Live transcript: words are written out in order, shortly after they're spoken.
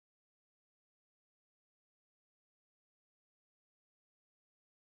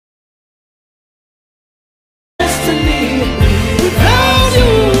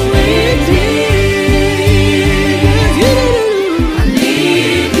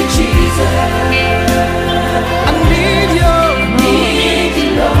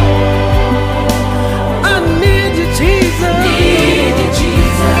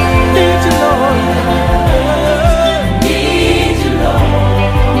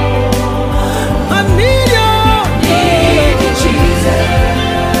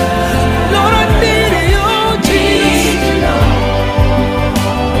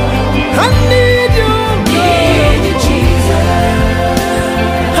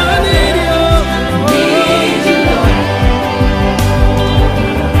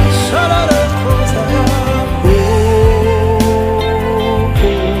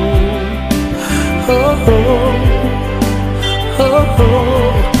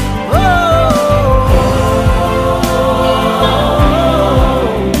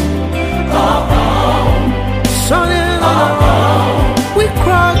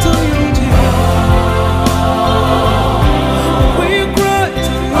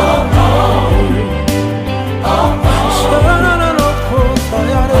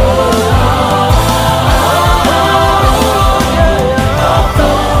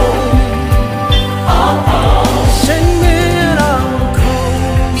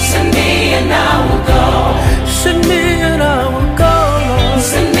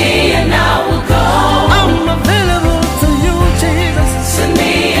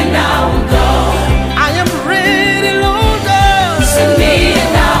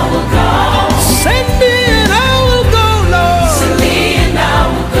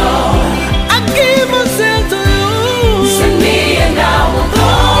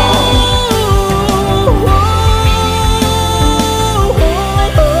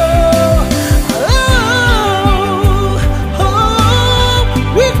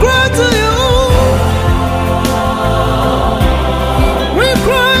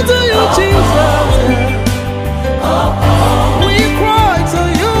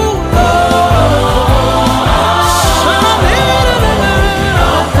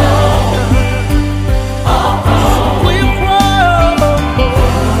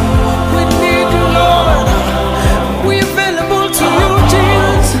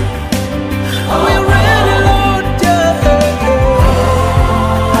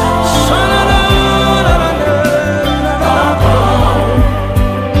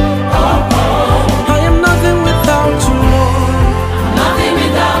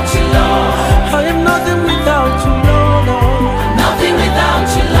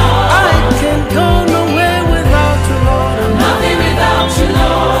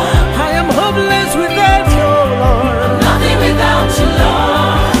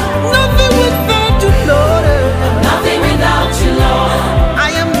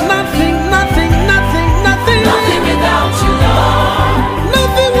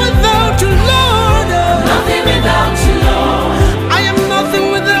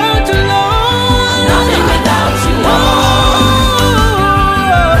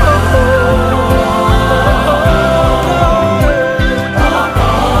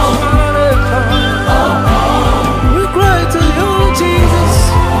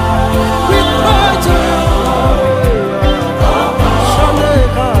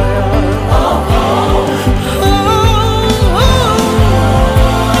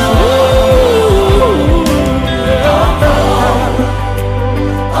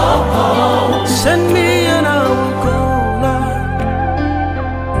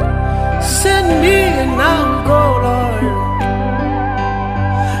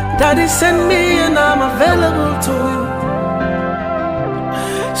Daddy, send me and I'm available to you.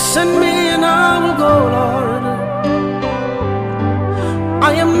 Send me and I will go, Lord.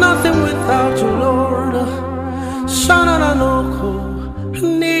 I am nothing without you, Lord. Shananoko, I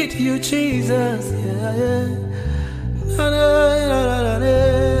need you, Jesus. Yeah, yeah.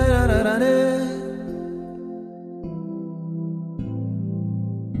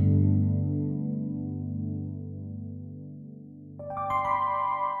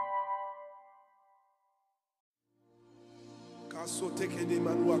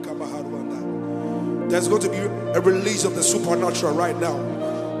 There's going to be a release of the supernatural right now.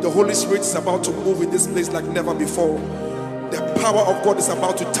 The Holy Spirit is about to move in this place like never before. The power of God is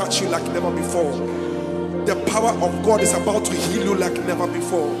about to touch you like never before. The power of God is about to heal you like never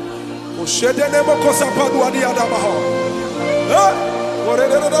before.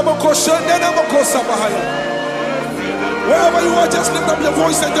 Wherever you are, just lift up your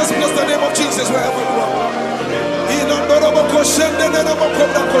voice and just bless the name of Jesus wherever you are.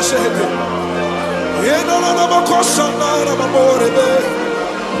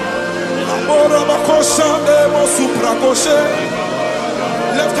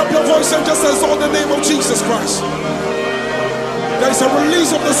 Lift up your voice and just exalt the name of Jesus Christ. There is a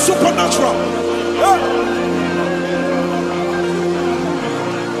release of the supernatural.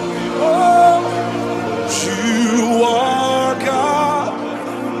 Oh, you are God.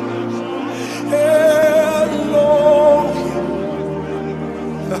 Elohim.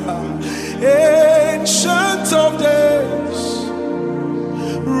 Ancient of days.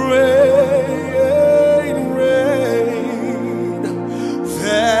 Reign, reign.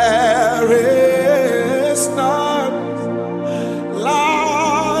 There is none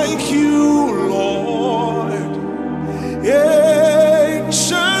like you, Lord.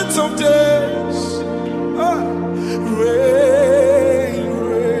 Ancient of days. Reign,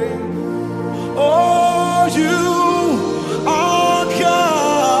 reign. Oh, you are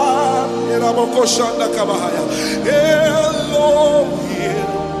God. Elohim.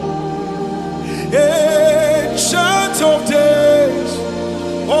 Ancient of days,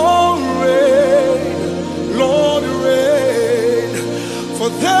 oh reign, Lord reign, for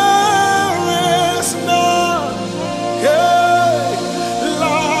there is none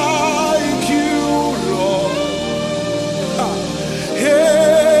like you, Lord.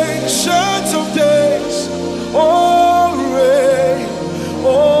 Ancient of days, oh reign.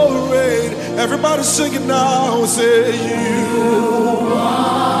 Everybody sing it now, say you are.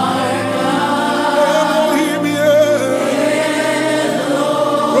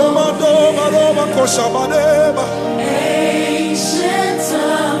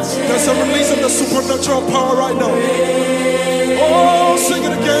 There's a release of the supernatural power right now. Oh, sing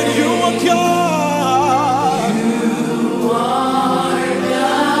it again. You are God. You are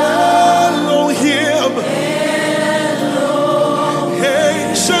God. Elohim.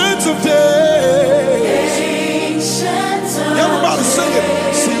 Ancient of days. Everybody sing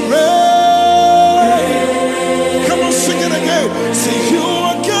it. Sing rain. Come on, sing it again. Sing you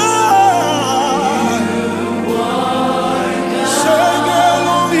are God.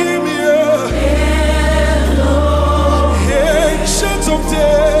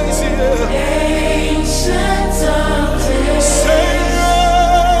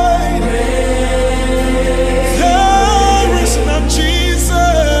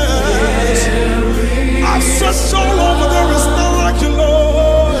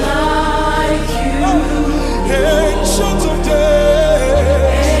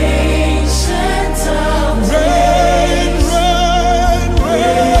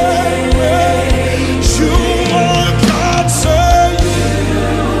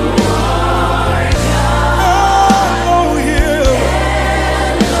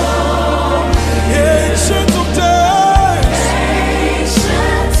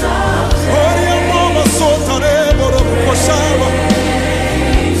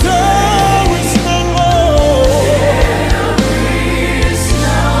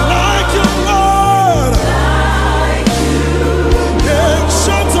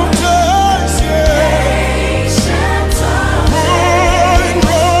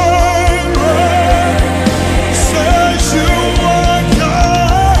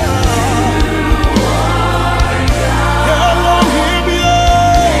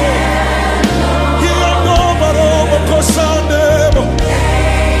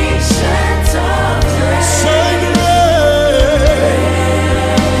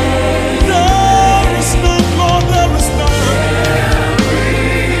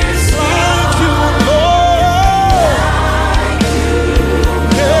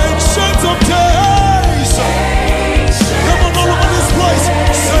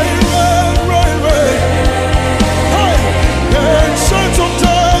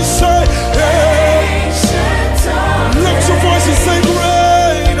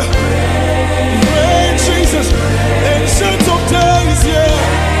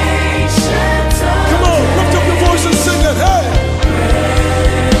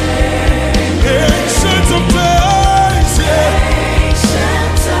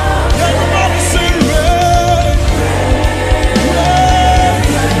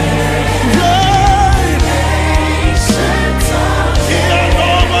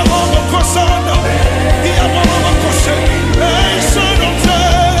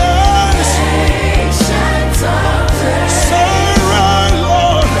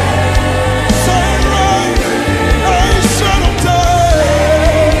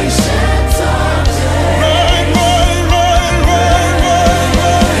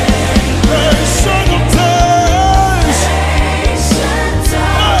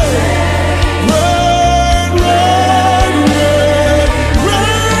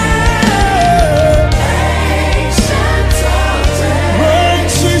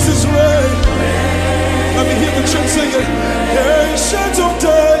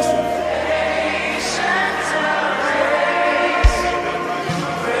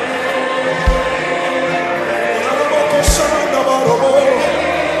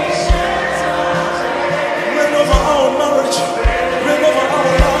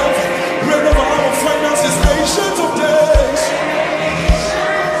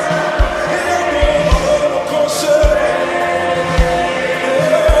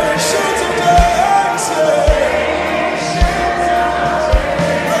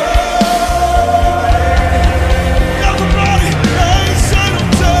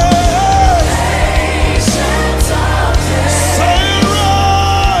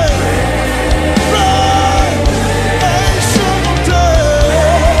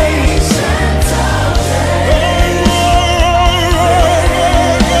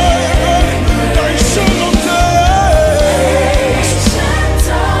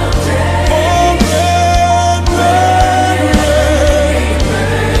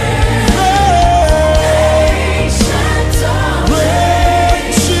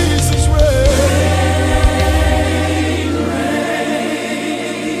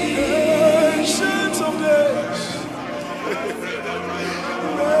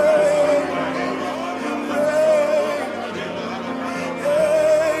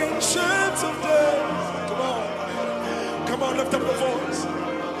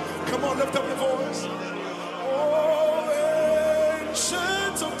 lift up your voice. Oh,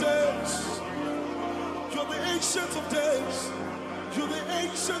 ancient of days. You're the ancient of days. You're the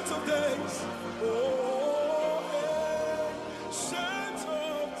ancient of days. Oh, ancient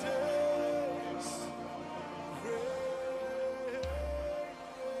of days.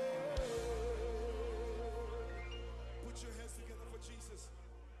 Put your hands together for Jesus.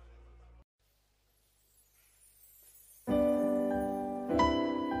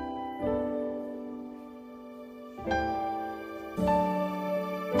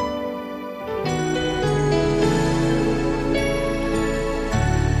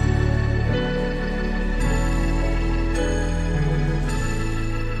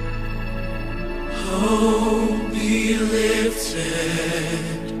 Be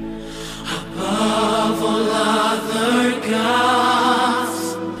lifted above all other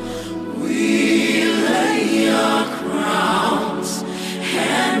gods. We lay your crowns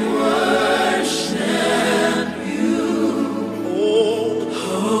and worship you.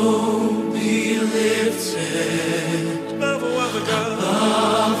 Oh, be lifted above all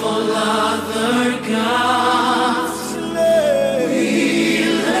other gods. We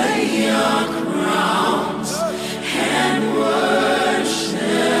lay your crowns and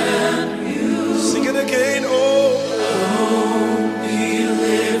worship you. Sing it again. Oh, Be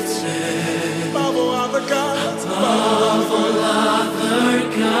lifted above all other gods. above all other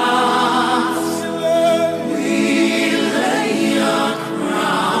gods. We lay your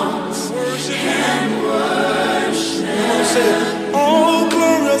crowns and worship. Say, oh,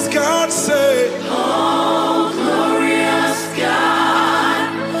 glorious God, say, Oh, glorious God,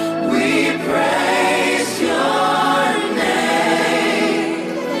 we praise your name.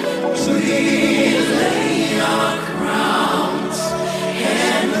 We lay your crowns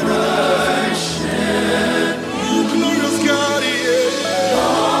and worship. oh, glorious God, yeah. Oh,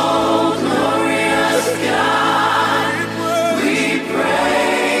 glorious God, we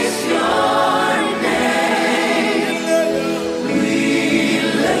praise your name. We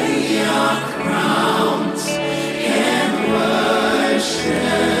lay your crowns and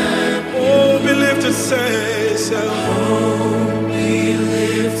worship. Oh, be lifted, say, say, Oh, be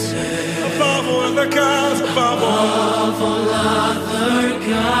lifted above all other gods, above all. above all other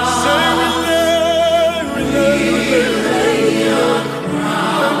gods. Say, we lay Your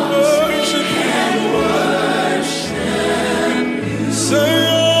crowns worship. and worship. Say,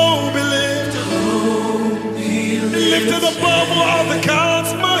 oh, be lifted. Be Be lifted above all other gods,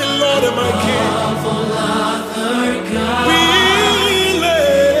 my Lord and my King. above all other gods. We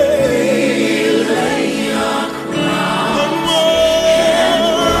lay Your crowns and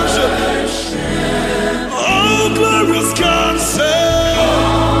worship. Oh, glorious God, say,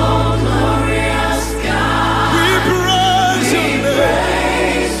 glorious God, we praise your name.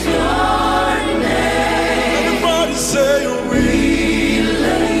 praise your name. Everybody say, we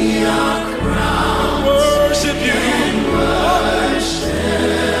Lay your crowns worship you. and worship.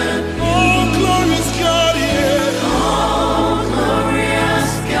 Oh, glorious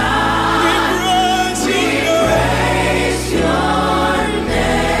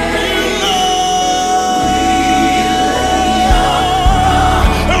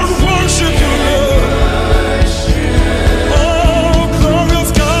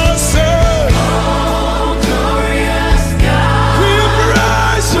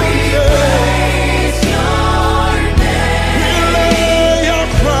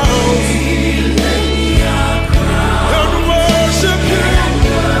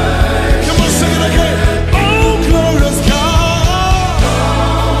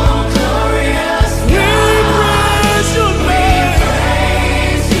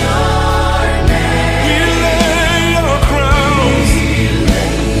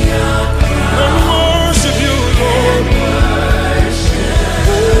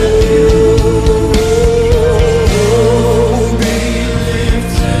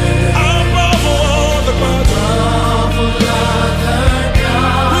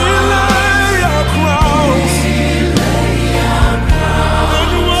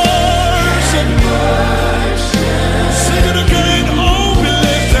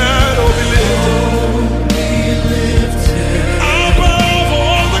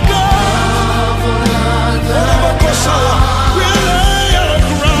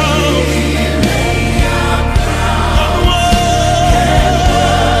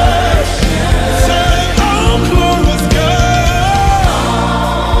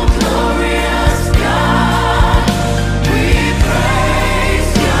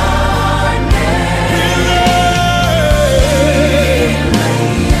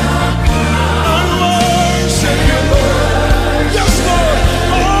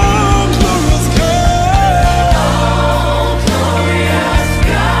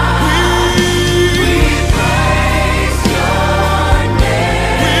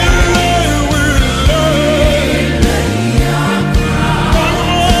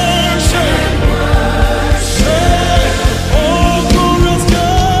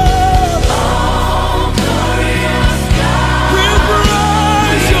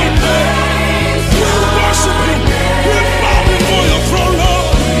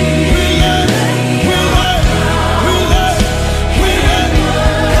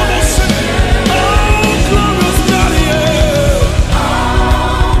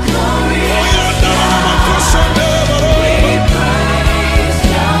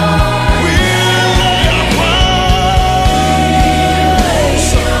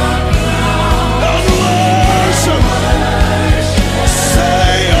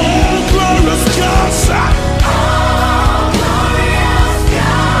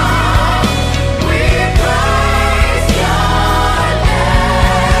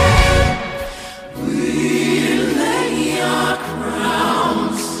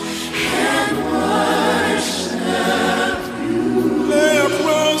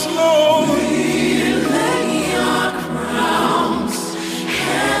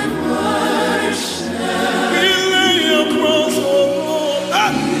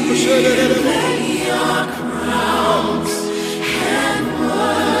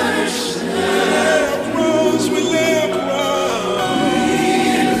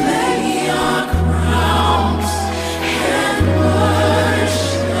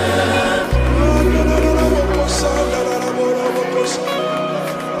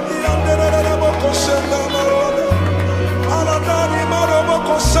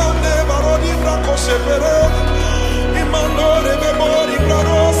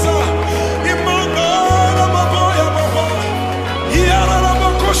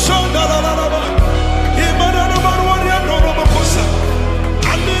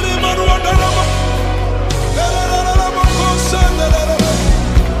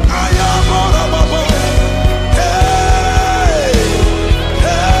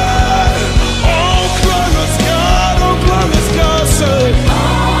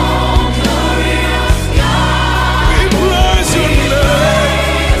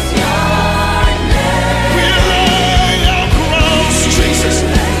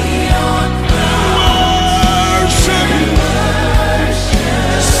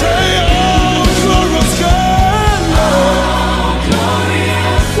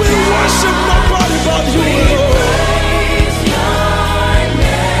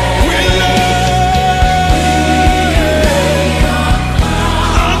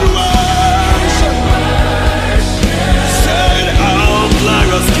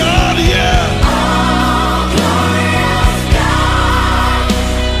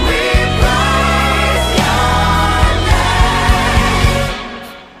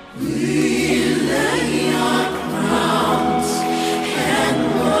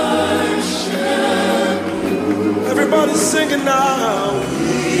Singing now.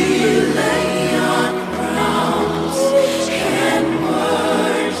 We lay our crowns and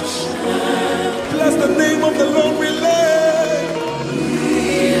worship. Bless the name of the Lord. We lay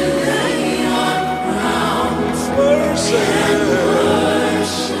our crowns and worship.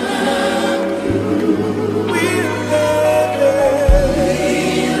 We lay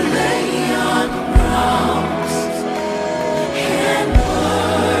our crowns and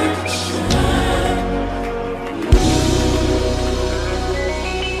worship.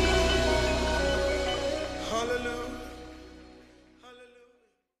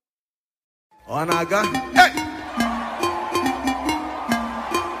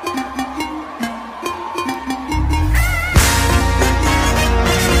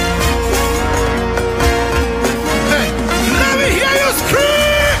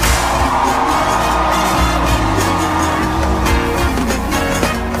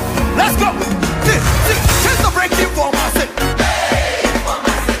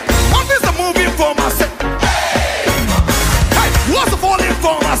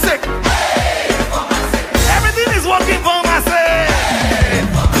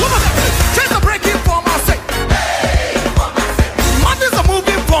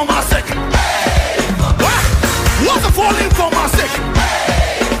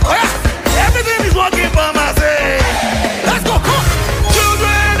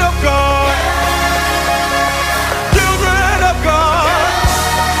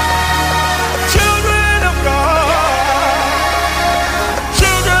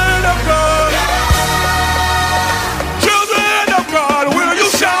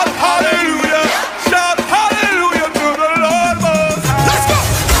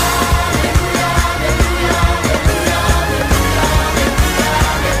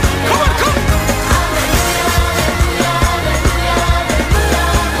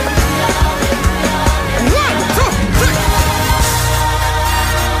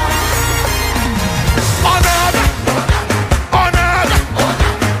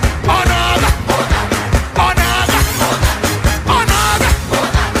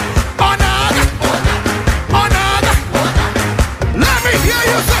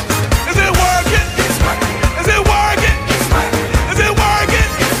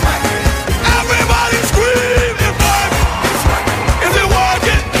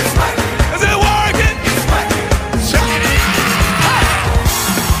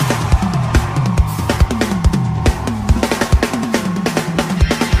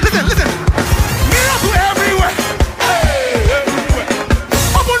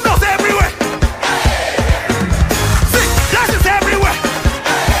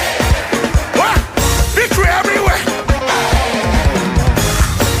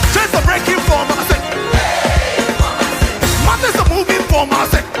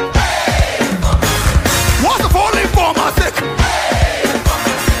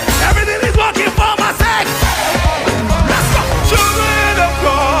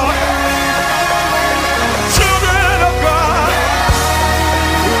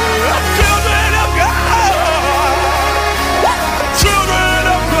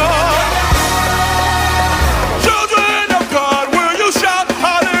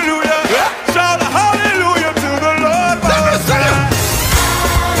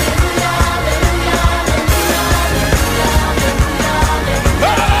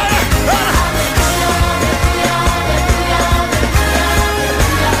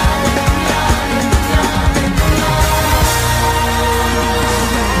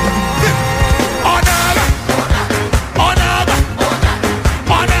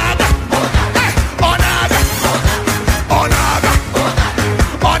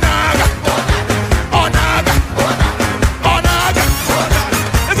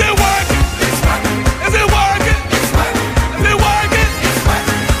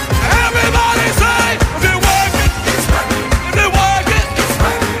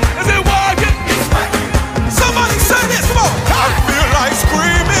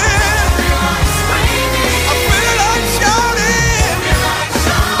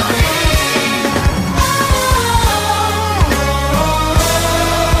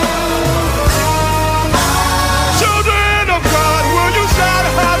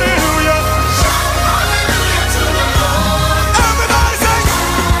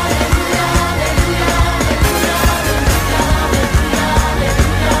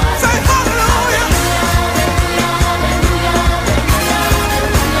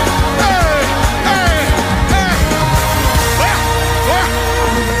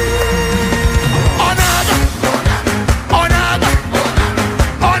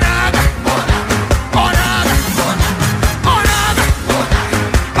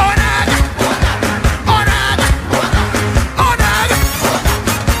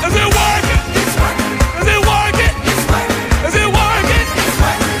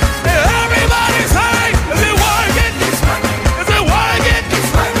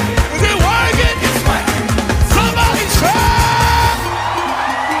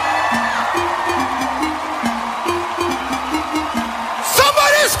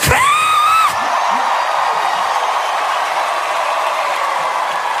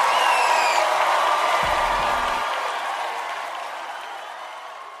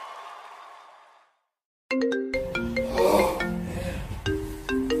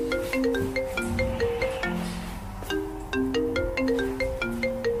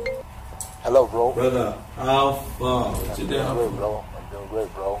 bro? Brother, how far? Today, I'm doing great, bro. I'm doing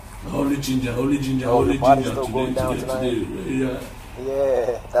great, bro. Holy ginger, holy ginger, Oh, holy your body's ginger. still going down tonight?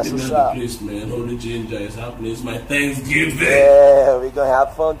 Yeah, that's Give what's me up. the place, man. Holy ginger is happening. It's my Thanksgiving. Yeah, we're gonna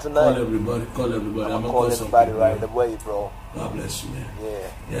have fun tonight. Call everybody, call everybody. I'm gonna call everybody right away, bro. God bless you, man.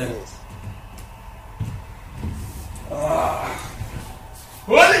 Yeah. Yes.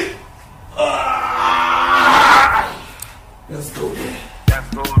 Holy! Let's go, man. That's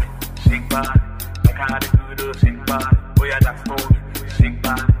for me, shake body. Like how the good shake body. Oh yeah, that's for me, shake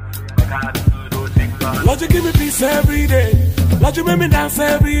body. Like how the good shake body. Lord, you give me peace every day. Lord, you make me dance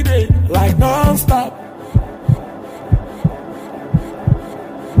every day, like non-stop.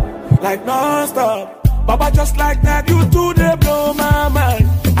 Like non-stop. Baba, just like that, you do they blow my mind.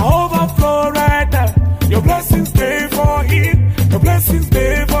 I overflow right now. Your blessings stay for him. Your blessings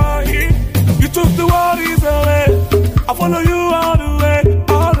stay for him. You took the worries away. I follow you all the way,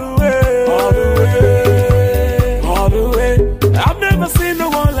 all the way, all the way, all the way. I've never seen no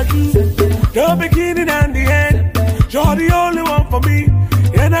one like you. The beginning and the end. You're the only one for me,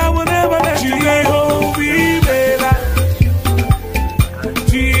 and I will never let you go. Be better.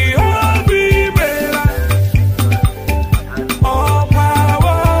 Be better. All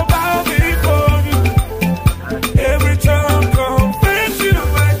power bow before you. Every tongue confess you,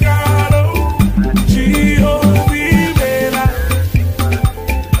 my God. Oh, Jehovah, be better.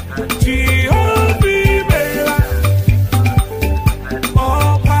 Jehovah, be better.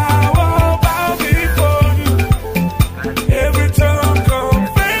 All power bow before you. Every tongue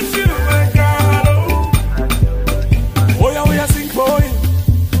confess you, my God. Oh, yeah, sing for him.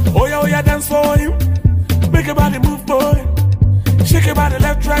 Oh, yeah, dance for him. Make your body move for him. Shake your body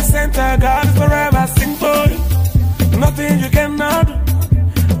left, right, center. God is forever, sing for him. Nothing you cannot do.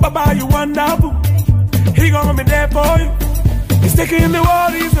 Baba, you wonderful. He gonna be there for you. He's taking the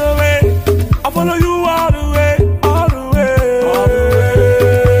worries away. I follow you all the way, all the way, all the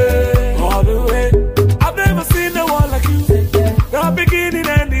way, all the way. I've never seen no one like you. The beginning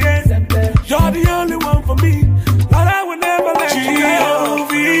and the end. You're the only one for me. But I will never let you go.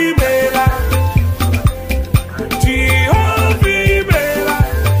 Be better. Jehovah, be better.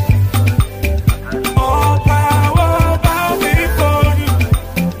 All power bow before you.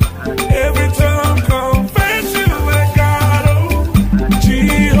 Every tongue confess you, my God. Oh,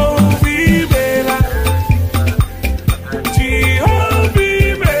 Jehovah, be better. Jehovah, be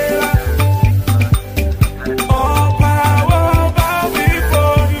better. All power bow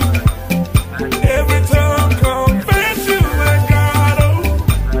before you. Every tongue confess you, my God.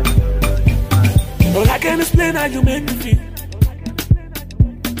 Oh, I can't explain how you make me feel.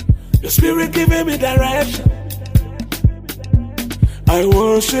 Your spirit giving me direction. I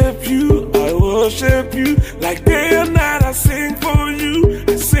worship you, like day and night. I sing for you,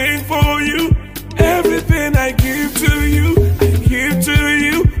 I sing for you. Everything I give to you, I give to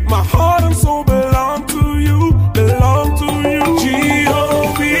you. My heart and soul belong to you, belong to you.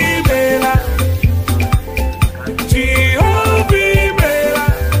 Jehovah, be better. Jehovah, be better.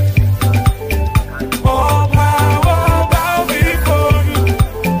 All power bow before you.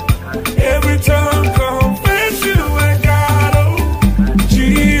 Every tongue confess you, my God. Oh,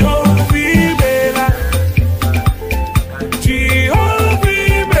 Jehovah, be better. Jehovah, be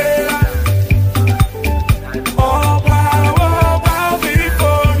better. All power bow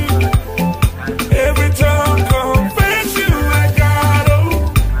before you. Every tongue confess you, my God. Oh,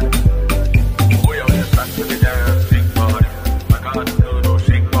 Oh yeah, start to the dance, shake body. My God, do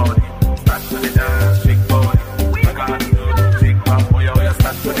shake body. Start to the dance, shake body. My God, do shake body. Oh yeah,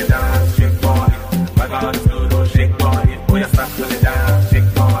 start to the dance, shake body. My God, do shake body. Oh yeah, start to the dance, shake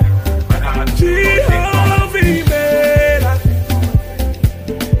body. My God, do shake body. Jehovah, be better.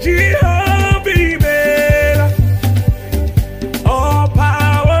 Jehovah, be better. All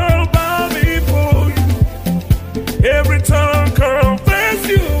power bow before you. Every tongue confess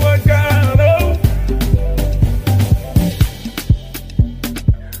you, my God. Oh,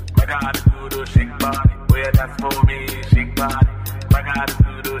 My God, do shake body. Oh yeah, that's for me, shake body. My God,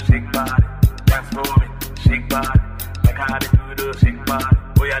 do shake body. That's for me, shake body. My God, do shake body.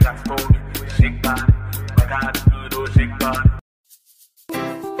 Oh yeah, that's for me, shake body. My God, do shake body.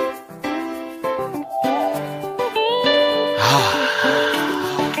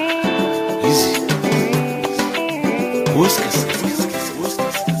 easy. Whiskas.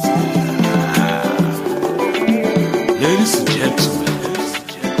 Ladies and gentlemen,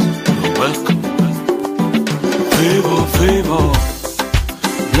 you're welcome. Favor, favor,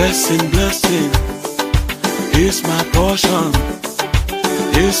 blessing, blessing. It's my portion.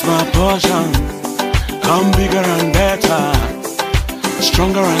 It's my portion. Come bigger and better,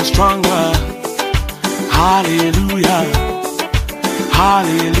 stronger and stronger. Hallelujah,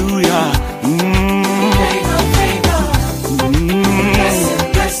 hallelujah.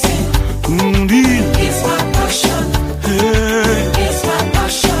 Blessing, it's my portion. It's my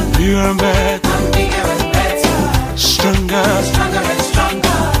portion. Bigger and better. I'm bigger and better. Stronger and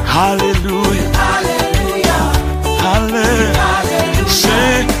stronger. Hallelujah, hallelujah, hallelujah.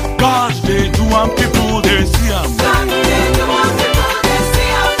 Say, God, they do want people, they see them. God, they do want people, they see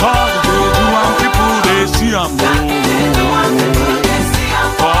them. God, they do want people, they see them. God, they do want people, they see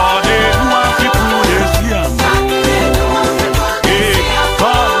them. God, they do want people, they see them.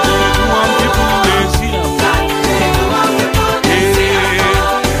 God, they do want people, they see them. God,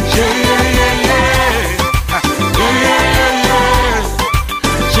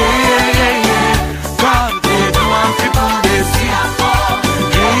 they do want people, they see them.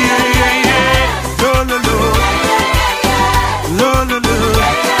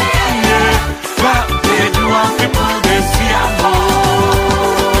 God, they do want people, they see them.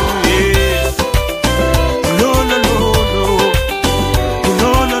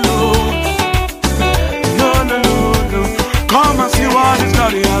 Come and see what his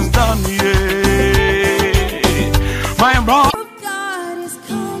God has done, yeah. My brother. God is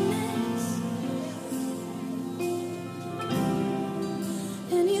coming,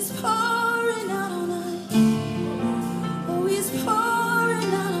 and He's pouring out on us. Oh, He's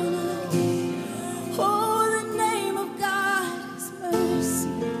pouring out on us. Oh, the name of God is mercy.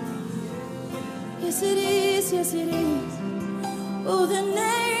 Yes, it is. Yes, it is. Oh, the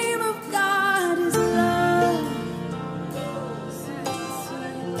name of God is love.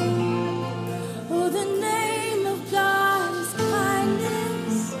 Oh, the name of God is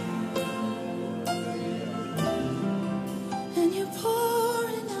kindness. And you're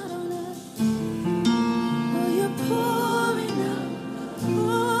pouring out on us. Oh, you're pouring out,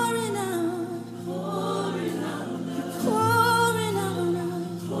 pouring out, pouring out, you're pouring out on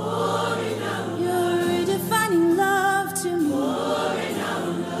us, pouring out. You're redefining love to me, pouring out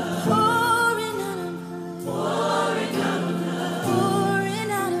on us, pouring out on us, pouring out on us,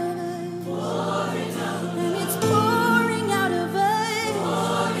 pouring out of us. And it's pouring out of us.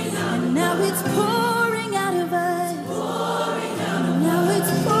 And now it's pouring out of us. Now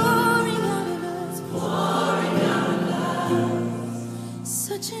it's pouring out of us.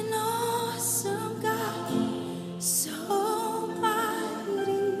 Such an awesome God. So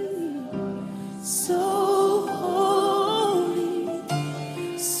mighty. So holy.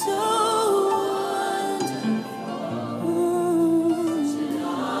 So wonderful.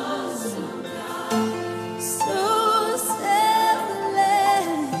 So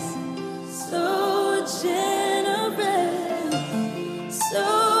selfless, so generous, so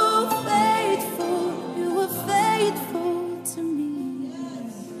faithful. You were faithful to me.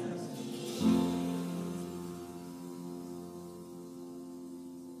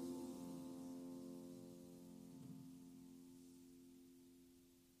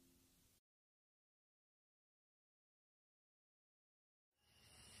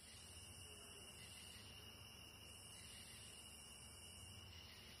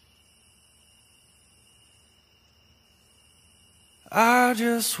 I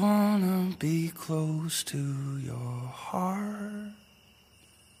just wanna be close to your heart.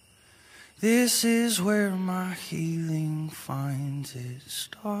 This is where my healing finds its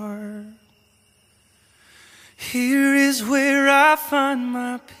start. Here is where I find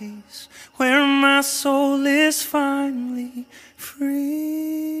my peace, where my soul is finally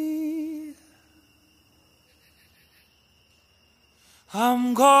free.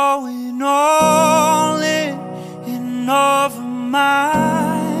 I'm going all in over my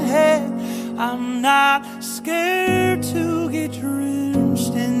head. I'm not scared to get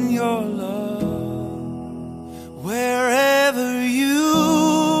drenched in your love. Wherever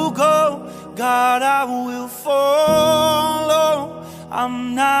you go, God, I will follow.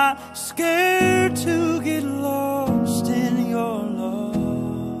 I'm not scared to get lost in your love.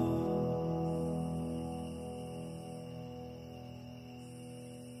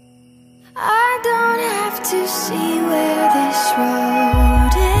 I don't have to see where this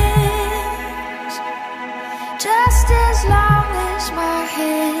road ends, just as long as my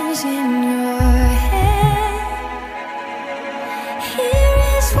hand's in your hand. Here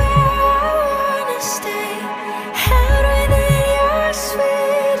is where I wanna stay, held within your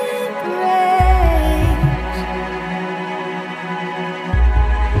sweet embrace.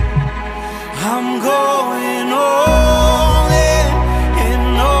 I'm going all in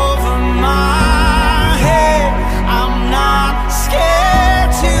over my head. I'm not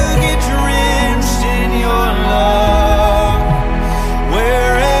scared to get drenched in your love.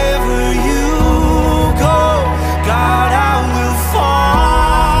 Wherever you go,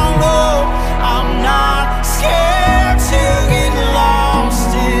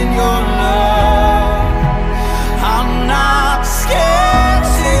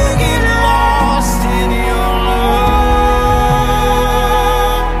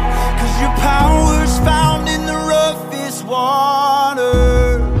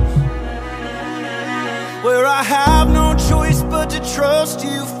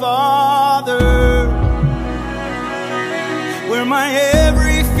 Father, where my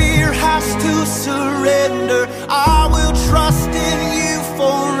every fear has to surrender. I will trust in you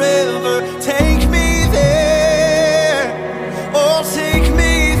forever. Take me there, oh take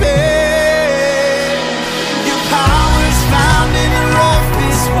me there. Your power's found in the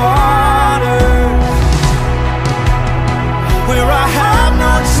roughest water, where I have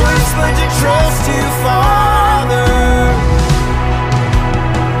no choice but to trust you, Father,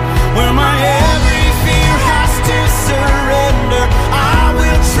 where my every fear has to surrender. I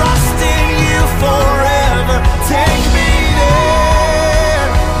will trust in you forever. Take me there,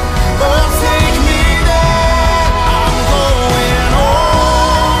 oh take me there. I'm going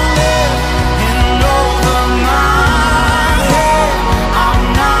on and over my head. I'm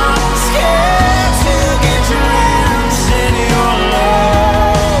not scared to get drenched in your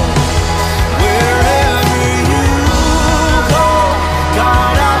love. Wherever you go,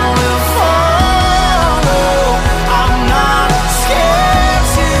 God, I will follow. I'm not scared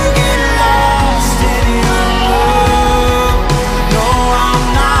to get lost in your love. No, I'm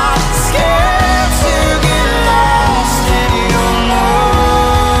not scared to get lost in your love.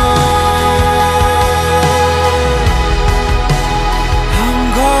 I'm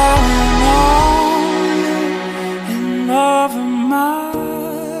going on and over my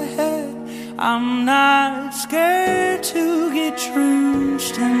head. I'm not scared to get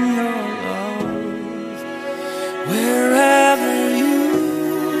drenched in your love. Wherever you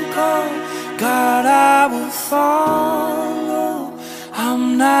go, God, I will follow.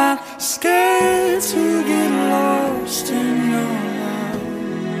 I'm not scared to get lost in your love.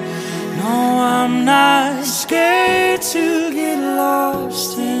 No, I'm not scared to get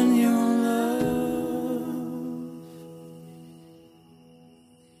lost in your love.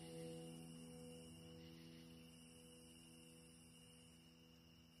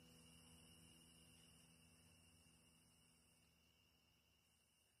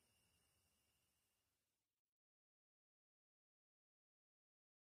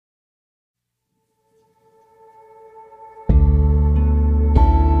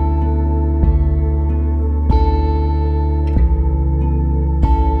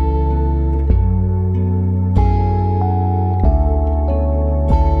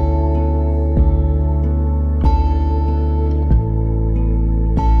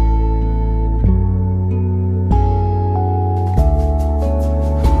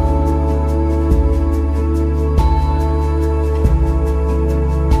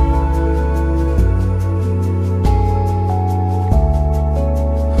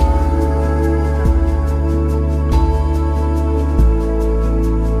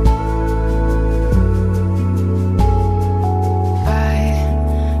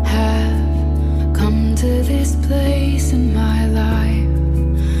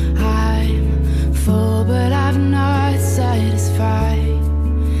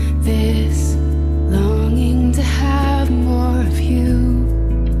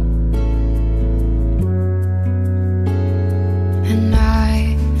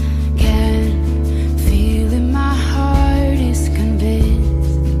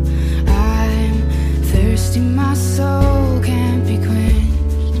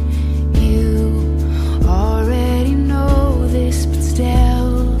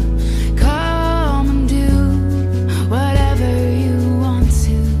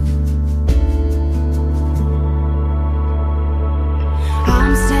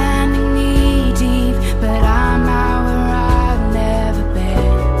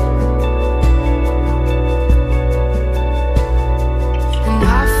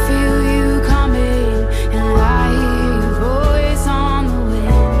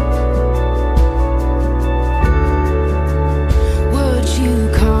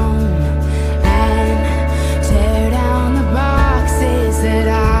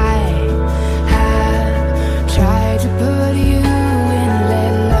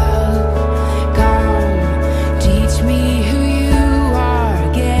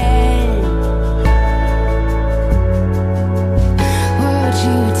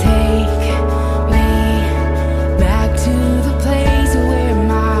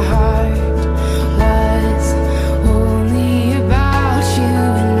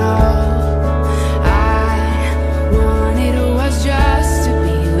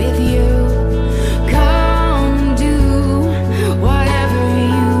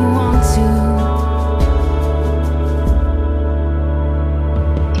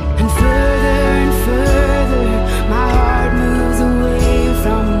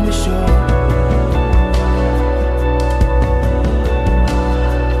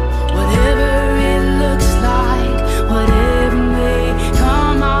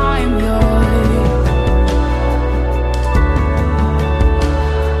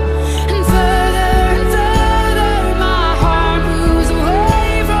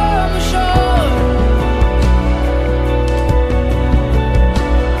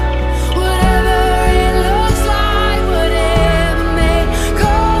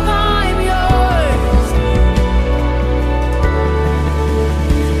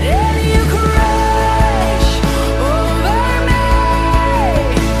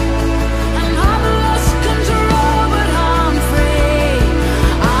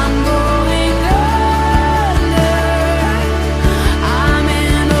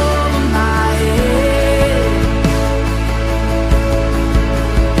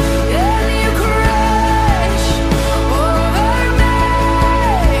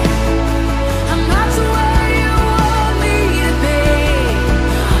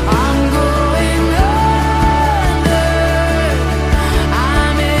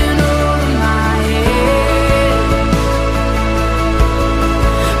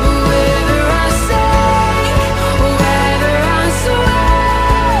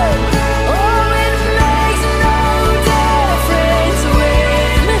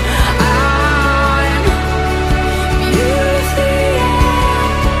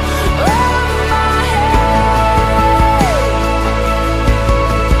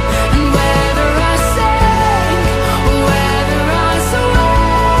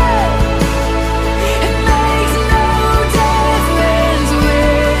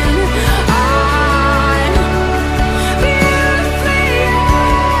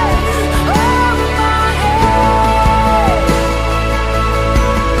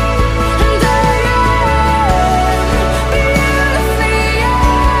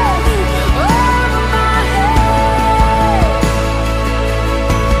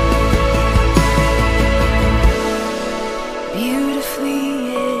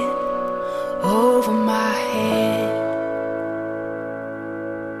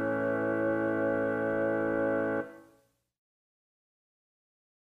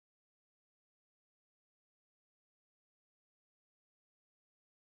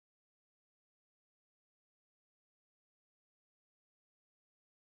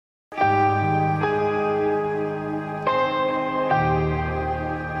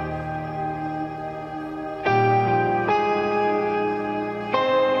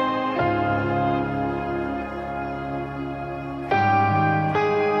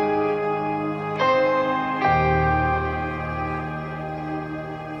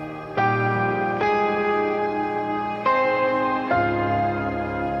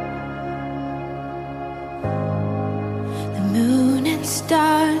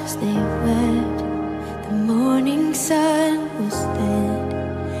 stars they wept, the morning sun was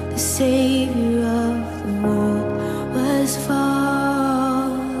dead, the Savior of the world was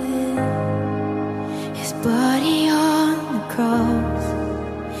falling. His body on the cross,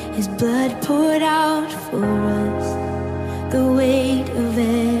 his blood poured out for us, the weight of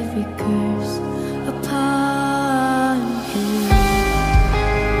every curse upon him.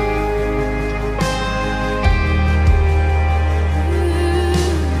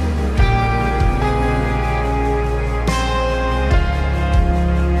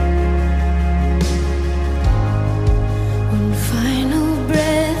 One final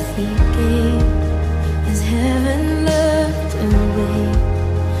breath he gave as heaven looked away.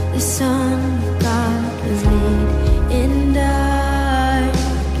 The Son of God was laid in darkness,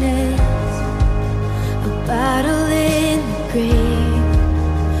 a battle in the grave.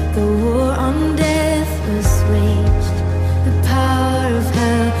 The war on death was waged, the power of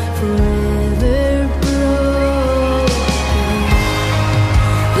hell forever broken.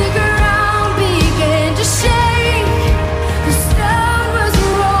 The ground began to shake, the stone was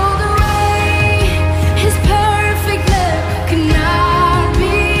rolled away. His perfect love could not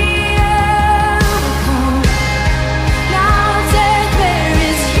be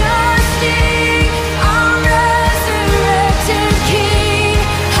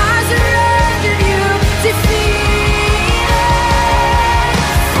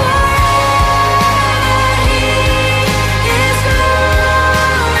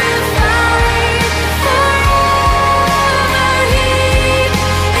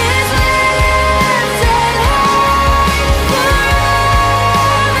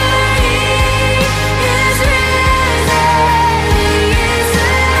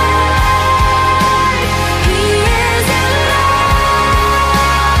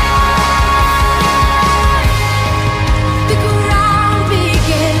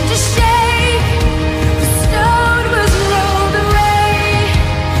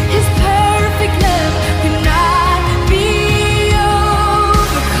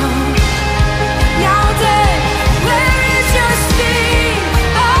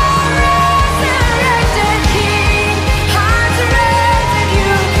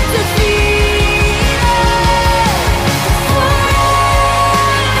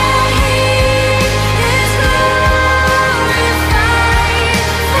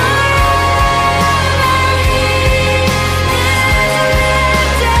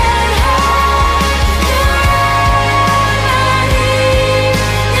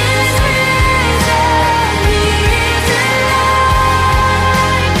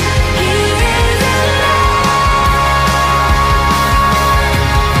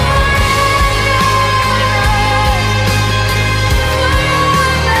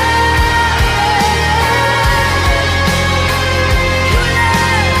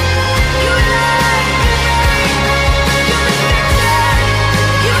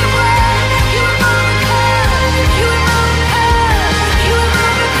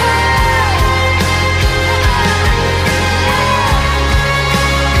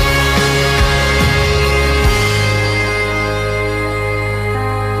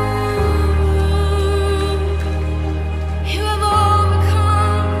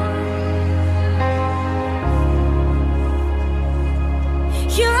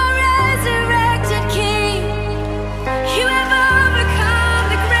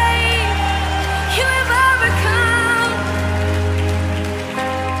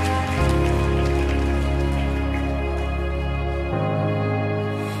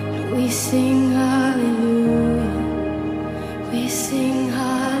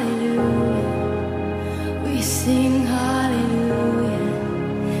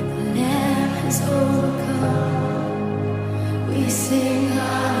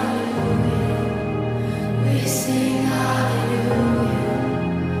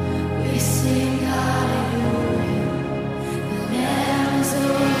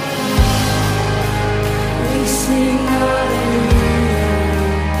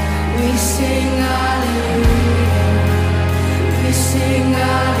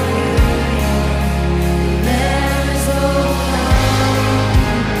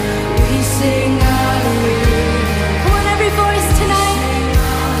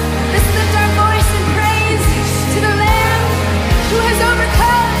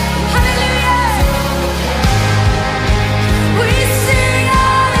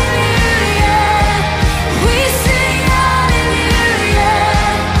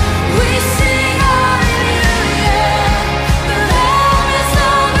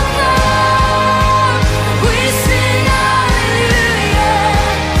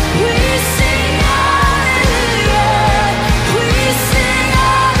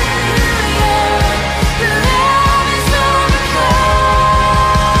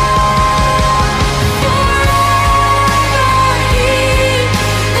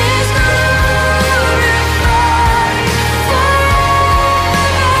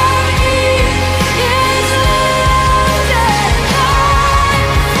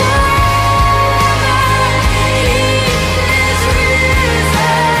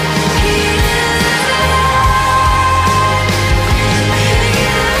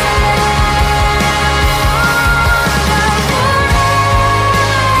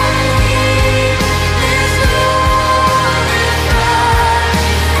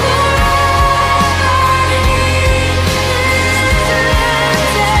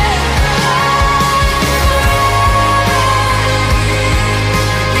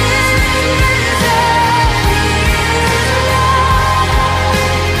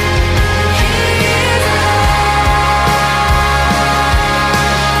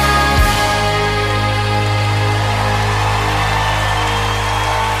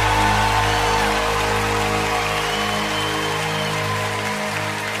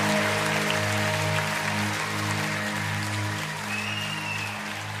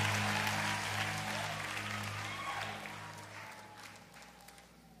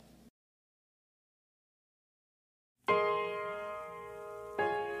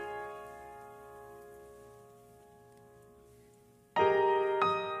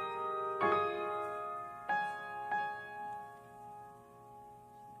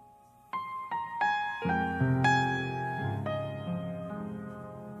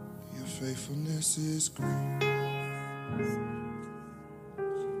faithfulness is great.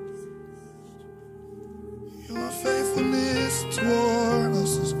 Your faithfulness toward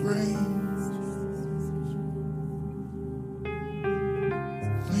us is great.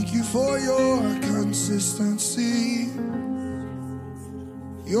 Thank you for your consistency.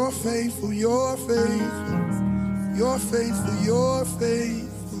 You're faithful, you're faithful, you're faithful, you're faithful.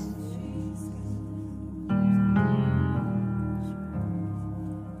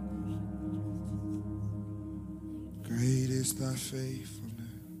 Great is thy faithfulness,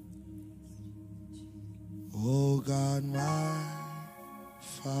 oh God, my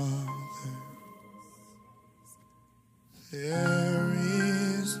Father. There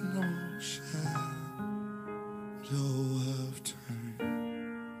is no shadow of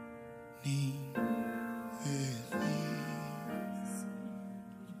turning with thee.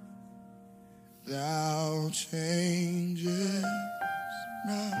 Thou changest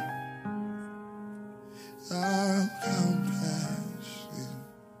not, thy compassion,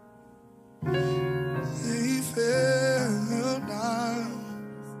 they fail not.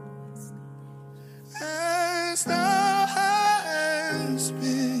 As thou hast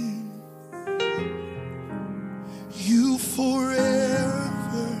been, you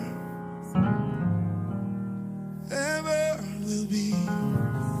forever, ever will be.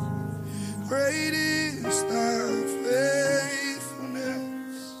 Great is thy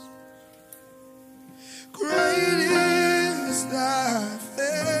faithfulness. Great is thy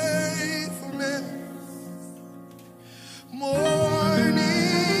faithfulness.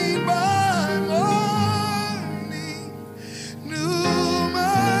 Morning by morning, new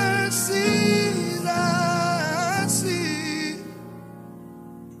mercies I see.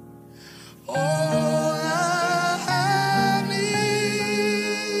 All I have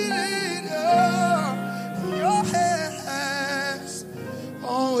needed, your hand has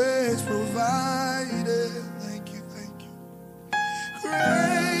always provided. Thank you, thank you.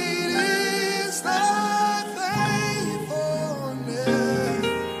 Great is thy faithfulness,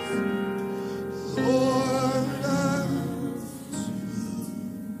 Lord, unto me.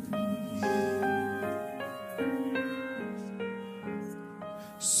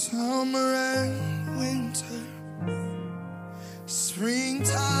 Summer and winter,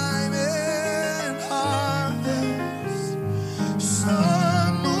 springtime and harvest,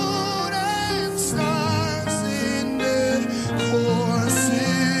 sun, moon, and stars in their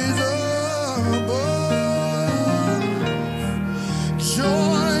courses above,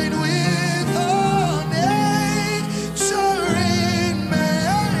 join with all nature in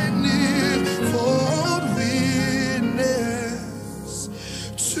manifold witness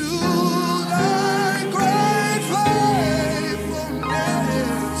to thy great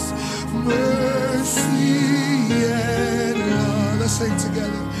faithfulness, mercy and love. Let's sing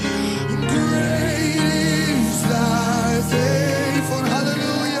together. Great is thy faithfulness.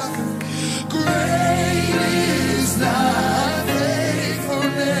 Hallelujah. Great is thy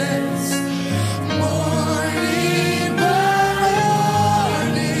faithfulness. Morning by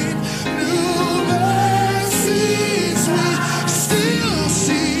morning, new mercies we still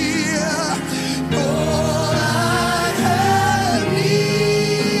see. All I have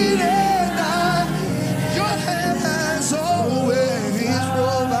needed, your hand has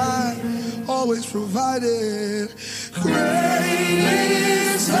always provided. Great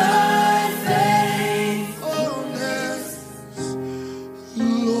is thy faithfulness,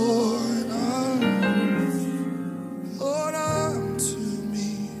 Lord, Lord, unto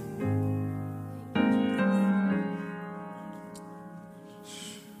me.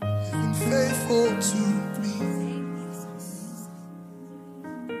 You've been faithful to me.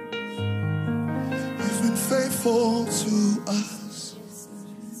 You've been faithful to us.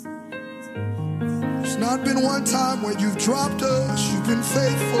 There's not been one time where you've dropped us. You've been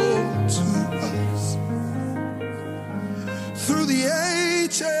faithful to us. Through the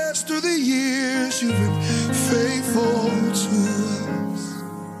ages, through the years, you've been faithful to us.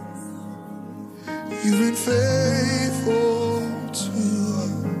 You've been faithful to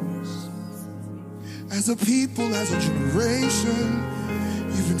us. As a people, as a generation,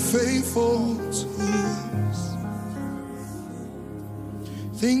 you've been faithful to us.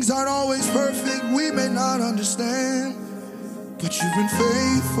 Things aren't always perfect, we may not understand, but you've been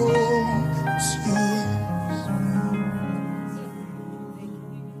faithful to us.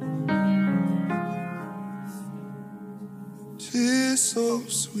 'Tis so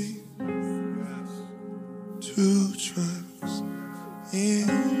sweet to trust in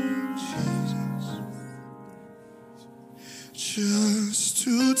Jesus, just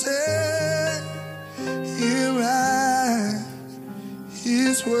to take Him at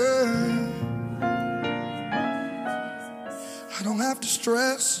His word. I don't have to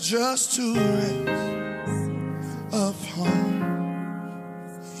stress just to rest upon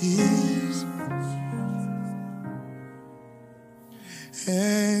His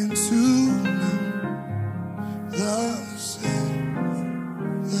and to know thus saith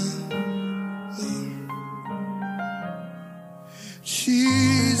the Lord.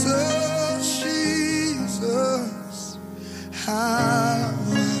 Jesus, Jesus, how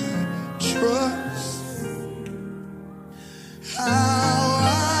I trust, how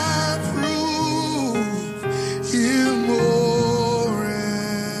I prove Him more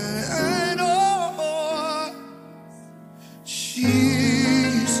and more.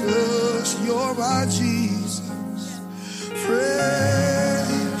 Jesus, you're my Jesus,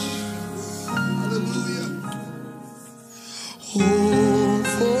 fresh, hallelujah. Oh,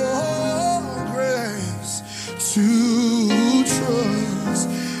 for grace to trust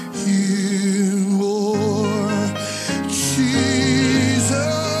Him more. Jesus,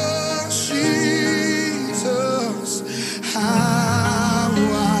 Jesus, how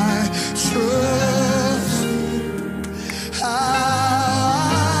I trust, how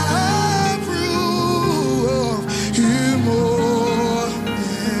I prove Him more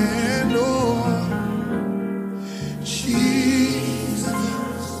and more. Jesus,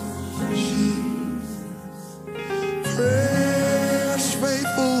 fresh,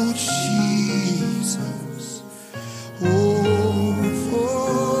 faithful Jesus. Oh,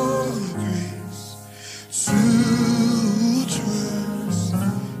 for grace to trust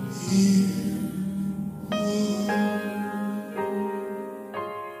Him more.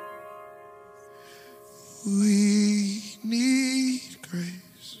 We need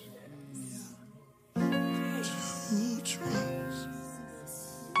grace to trust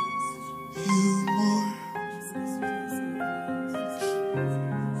You more.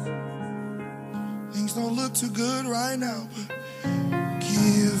 Things don't look too good right now, but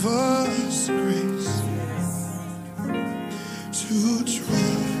give us grace to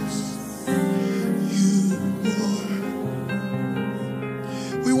trust You more.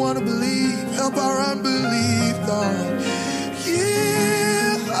 We want to believe, help our unbelief, God.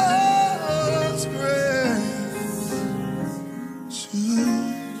 Give us grace to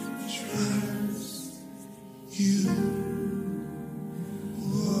trust You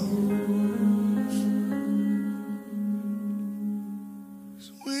more.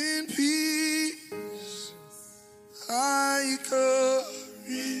 When peace like a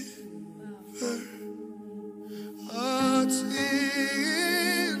river attended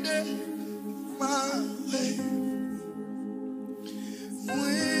my way,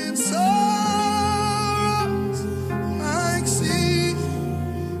 when sorrows like sea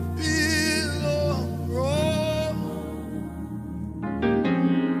billow roll,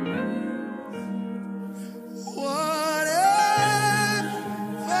 whatever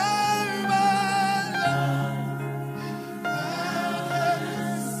my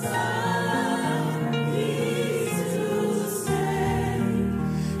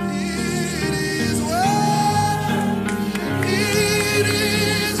it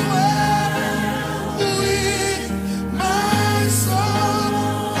is well with my soul.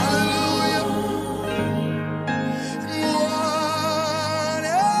 Hallelujah.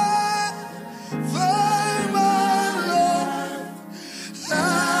 Whatever my Lord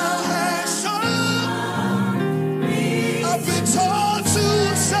thou hast shown me, I've been taught to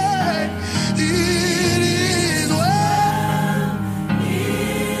say, it is well,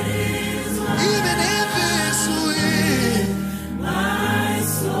 even in this way. My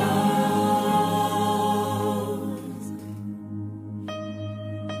soul.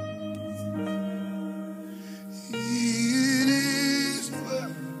 It is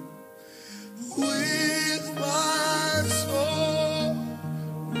well with my soul.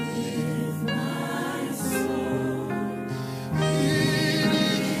 It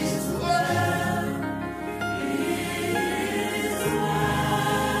is well.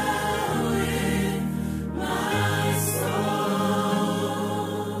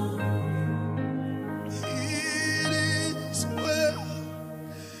 It is well.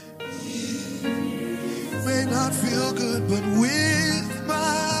 May not feel good, but with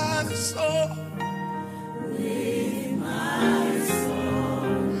my soul. It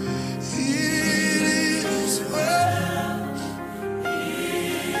is well.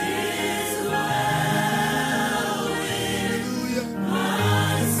 Hallelujah.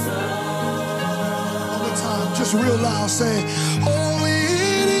 All the time, just real loud, say, oh,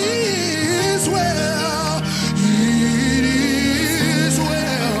 it is well. It is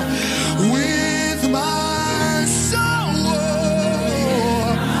well with my soul.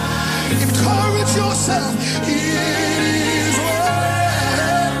 Encourage yourself. It is well.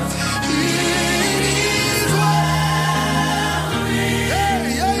 It is well. Yeah,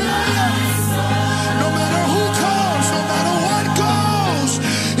 yeah, yeah. No matter who comes, no matter what goes,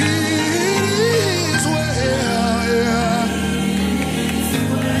 it is well. Yeah.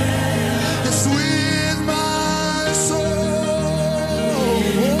 It's with my soul.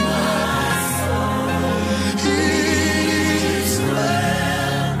 It is well.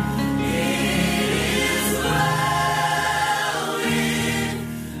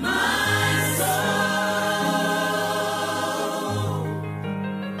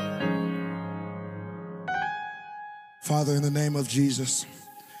 Father, in the name of Jesus,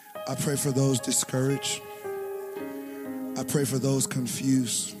 I pray for those discouraged. I pray for those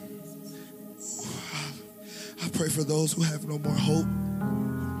confused. I pray for those who have no more hope,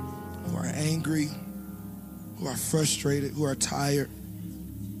 who are angry, who are frustrated, who are tired,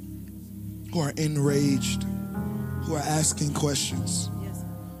 who are enraged, who are asking questions,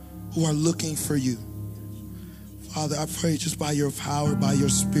 who are looking for you. Father, I pray just by your power, by your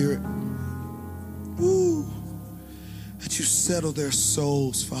spirit, that you settle their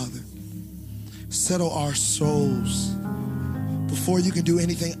souls, Father. Settle our souls. Before you can do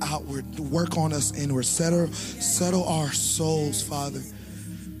anything outward, work on us inward. Settle our souls, Father,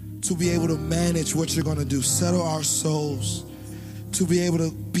 to be able to manage what you're going to do. Settle our souls to be able to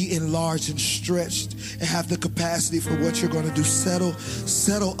be enlarged and stretched and have the capacity for what you're going to do. Settle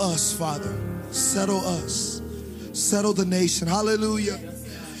us, Father. Settle us. Settle the nation. Hallelujah.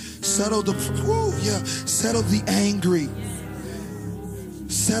 Settle settle the angry.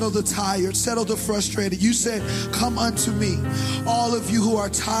 Settle the tired, settle the frustrated. You said, come unto me, all of you who are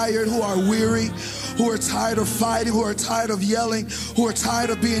tired, who are weary, who are tired of fighting, who are tired of yelling, who are tired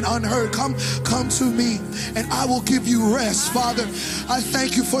of being unheard. Come to me and I will give you rest. Father, I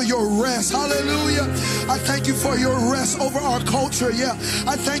thank you for your rest. Hallelujah. I thank you for your rest over our culture. Yeah.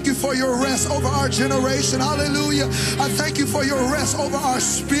 I thank you for your rest over our generation. Hallelujah. I thank you for your rest over our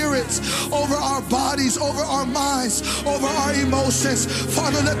spirits, over our bodies, over our minds, over our emotions.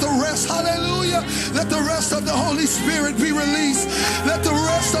 Father, let the rest, hallelujah, let the rest of the Holy Spirit be released. Let the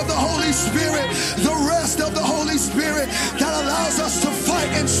rest of the Holy Spirit, the rest of the Holy Spirit that allows us to fight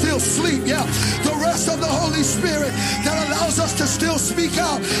and still sleep. Yeah, the rest of the Holy Spirit that allows us to still speak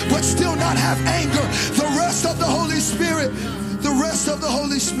out but still not have anger. The rest of the Holy Spirit, the rest of the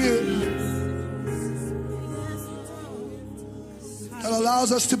Holy Spirit that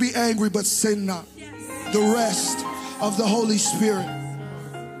allows us to be angry but sin not. The rest of the Holy Spirit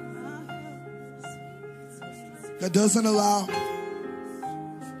that doesn't allow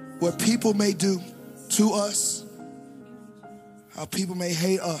what people may do to us, how people may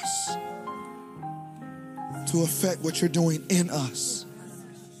hate us, to affect what you're doing in us.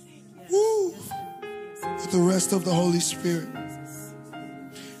 Woo! With the rest of the Holy Spirit.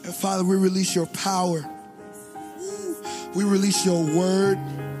 And Father, we release your power. Woo! We release your word.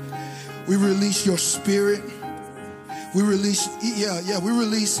 We release your spirit. We release, we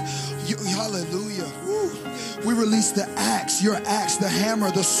release, hallelujah. Woo. We release the axe, your axe, the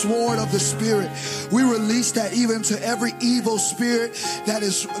hammer, the sword of the Spirit. We release that even to every evil spirit that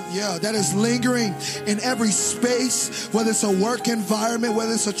is lingering in every space, whether it's a work environment,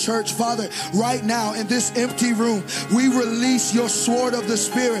 whether it's a church. Father, right now in this empty room, we release your sword of the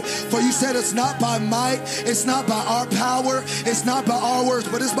Spirit. For you said it's not by might, it's not by our power, it's not by our words,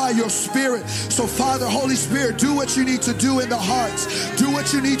 but it's by your Spirit. So Father, Holy Spirit, do what you need to do in the hearts. Do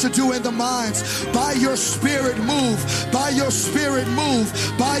what you need to do in the minds. By your Spirit, move. By your Spirit, move.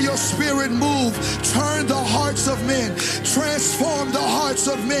 By your Spirit, move. Turn the hearts of men. Transform the hearts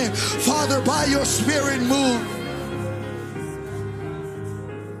of men. Father, by your Spirit, move.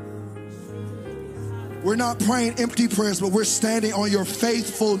 We're not praying empty prayers, but we're standing on your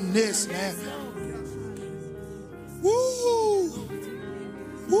faithfulness, man. Woo!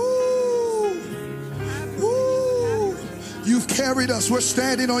 Woo! Woo! You've carried us. We're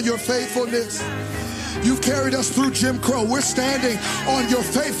standing on your faithfulness. You've carried us through Jim Crow. We're standing on your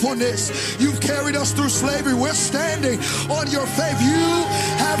faithfulness. You've carried us through slavery. We're standing on your faith. You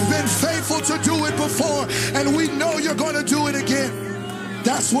have been faithful to do it before, and we know you're going to do it again.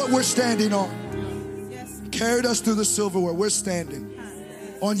 That's what we're standing on. Carried us through the silverware. We're standing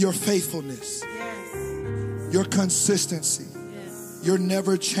on your faithfulness, your consistency, your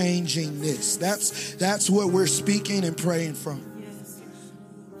never changingness. That's what we're speaking and praying from.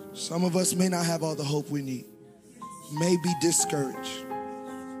 Some of us may not have all the hope we need, may be discouraged,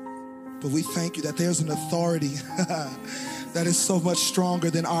 but we thank you that there's an authority that is so much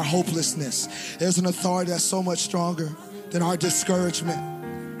stronger than our hopelessness. There's an authority that's so much stronger than our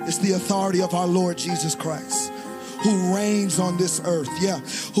discouragement. It's the authority of our Lord Jesus Christ, who reigns on this earth. Yeah,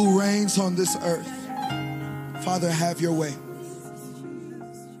 who reigns on this earth. Father, have your way.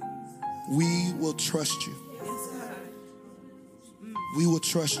 We will trust you. We will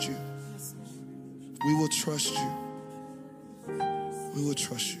trust you. We will trust you. We will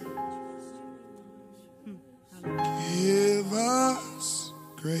trust you. Give us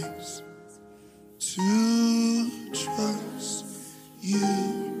grace to trust you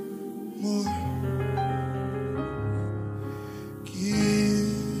more.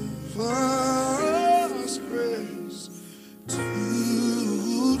 Give us grace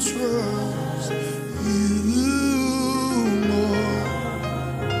to trust you more.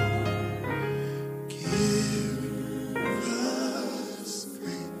 Give us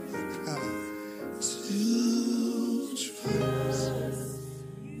grace to trust.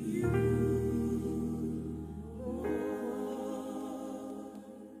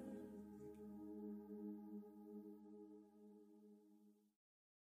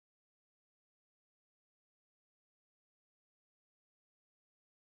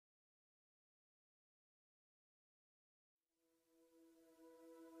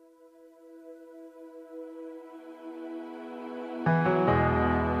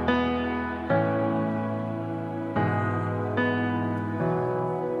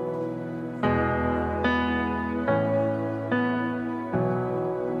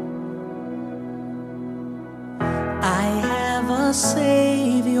 I have a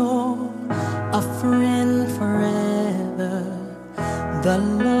Savior, a friend forever, the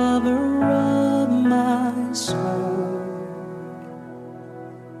lover of my soul.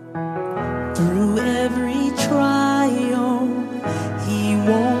 Through every trial, He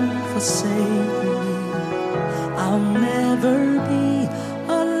won't forsake me. I'll never be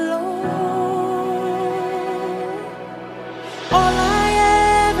alone. All I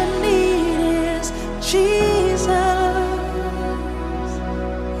ever need is Jesus.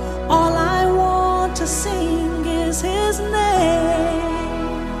 All I want to sing is His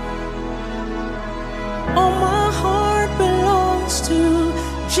name. All my heart belongs to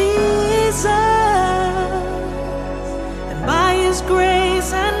Jesus, and by His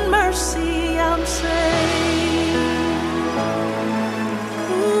grace and mercy I'm saved.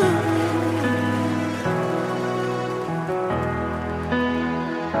 Ooh.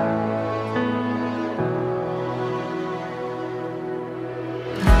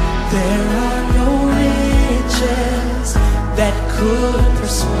 There are no riches that could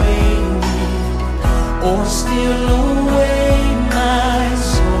persuade me or steal away my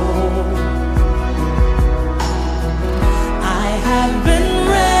soul. I have been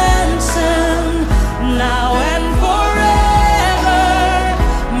ransomed now and forever,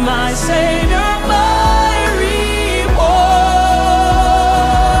 my Savior, my reward.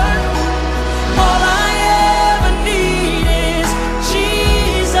 All I ever need is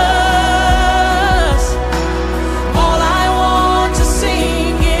Jesus. All I want to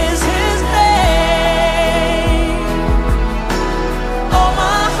sing is His name.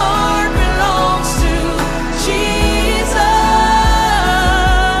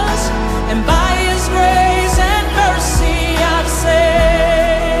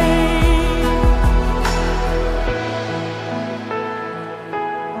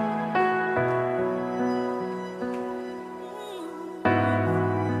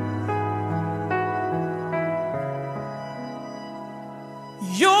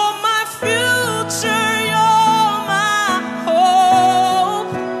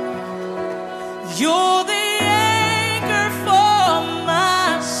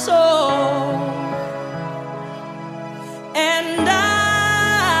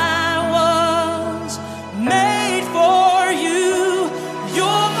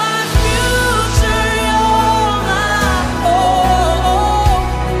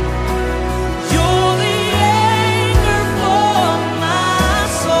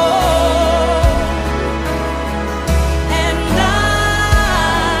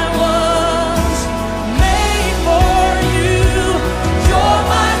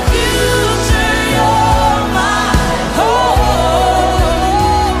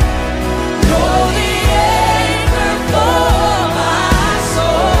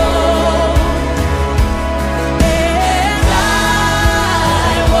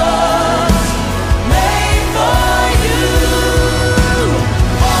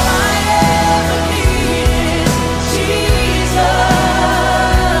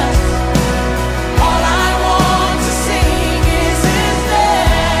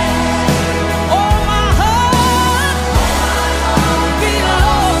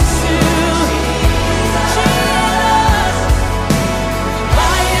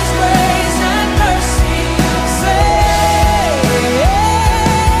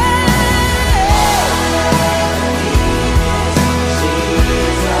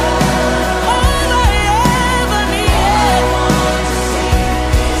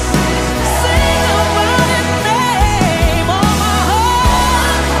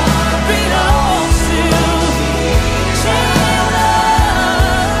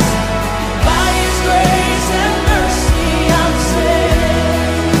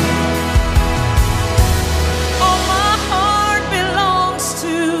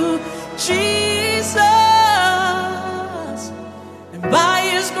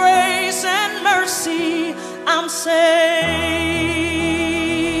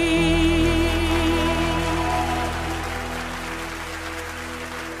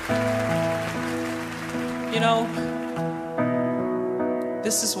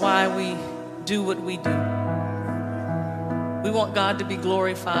 This is why we do what we do. We want God to be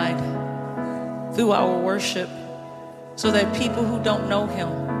glorified through our worship so that people who don't know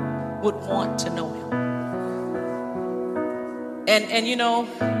him would want to know him. And you know,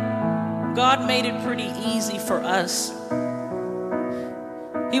 God made it pretty easy for us.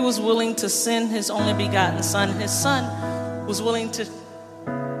 He was willing to send his only begotten son. His son was willing to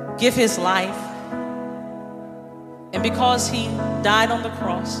give his life. And because he died on the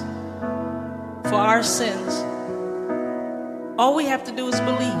cross for our sins, all we have to do is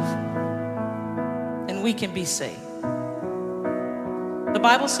believe, and we can be saved. The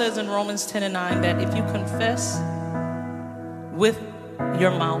Bible says in Romans 10:9 that if you confess with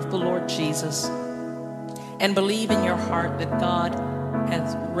your mouth the Lord Jesus and believe in your heart that God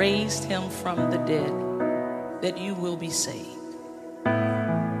has raised him from the dead, that you will be saved.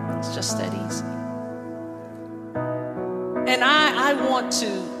 It's just that easy. And I want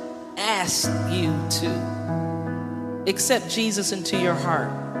to ask you to accept Jesus into your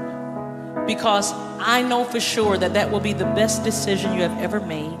heart, because I know for sure that that will be the best decision you have ever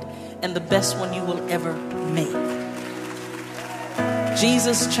made and the best one you will ever make.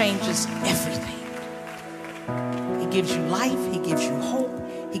 Jesus changes everything. He gives you life. He gives you hope.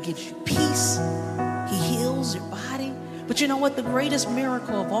 He gives you peace. He heals your body. But you know what? The greatest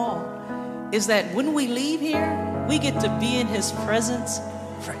miracle of all is that when we leave here, we get to be in his presence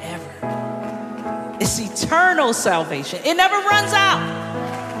forever. It's eternal salvation. It never runs out.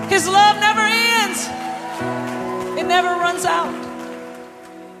 His love never ends. It never runs out.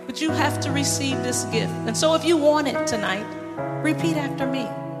 But you have to receive this gift. And so if you want it tonight, repeat after me.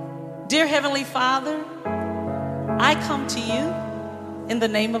 Dear Heavenly Father, I come to you in the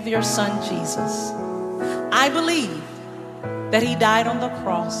name of your Son, Jesus. I believe that he died on the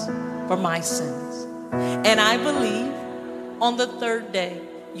cross for my sins. And I believe on the third day,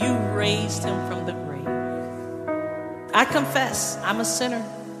 you raised him from the grave. I confess I'm a sinner,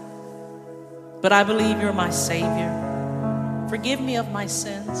 but I believe you're my Savior. Forgive me of my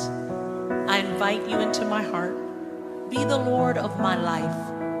sins. I invite you into my heart. Be the Lord of my life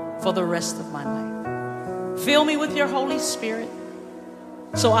for the rest of my life. Fill me with your Holy Spirit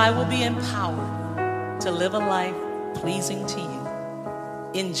so I will be empowered to live a life pleasing to you.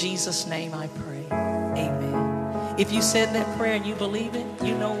 In Jesus' name I pray. Amen. If you said that prayer and you believe it,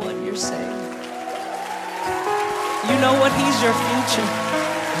 you know what you're saying. You know what? He's your future.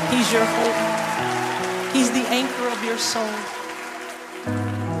 He's your hope. He's the anchor of your soul.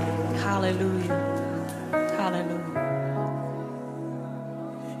 Hallelujah. Hallelujah.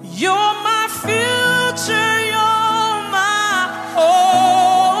 You're my future. You're my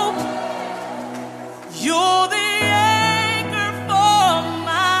hope. You're the anchor for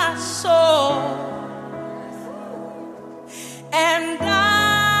my soul. And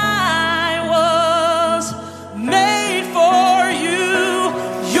I was made for you.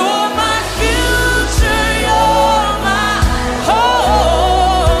 You're my future. You're my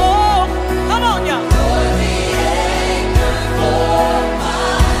hope. Come on, y'all. You're the anchor for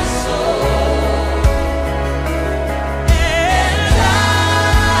my soul.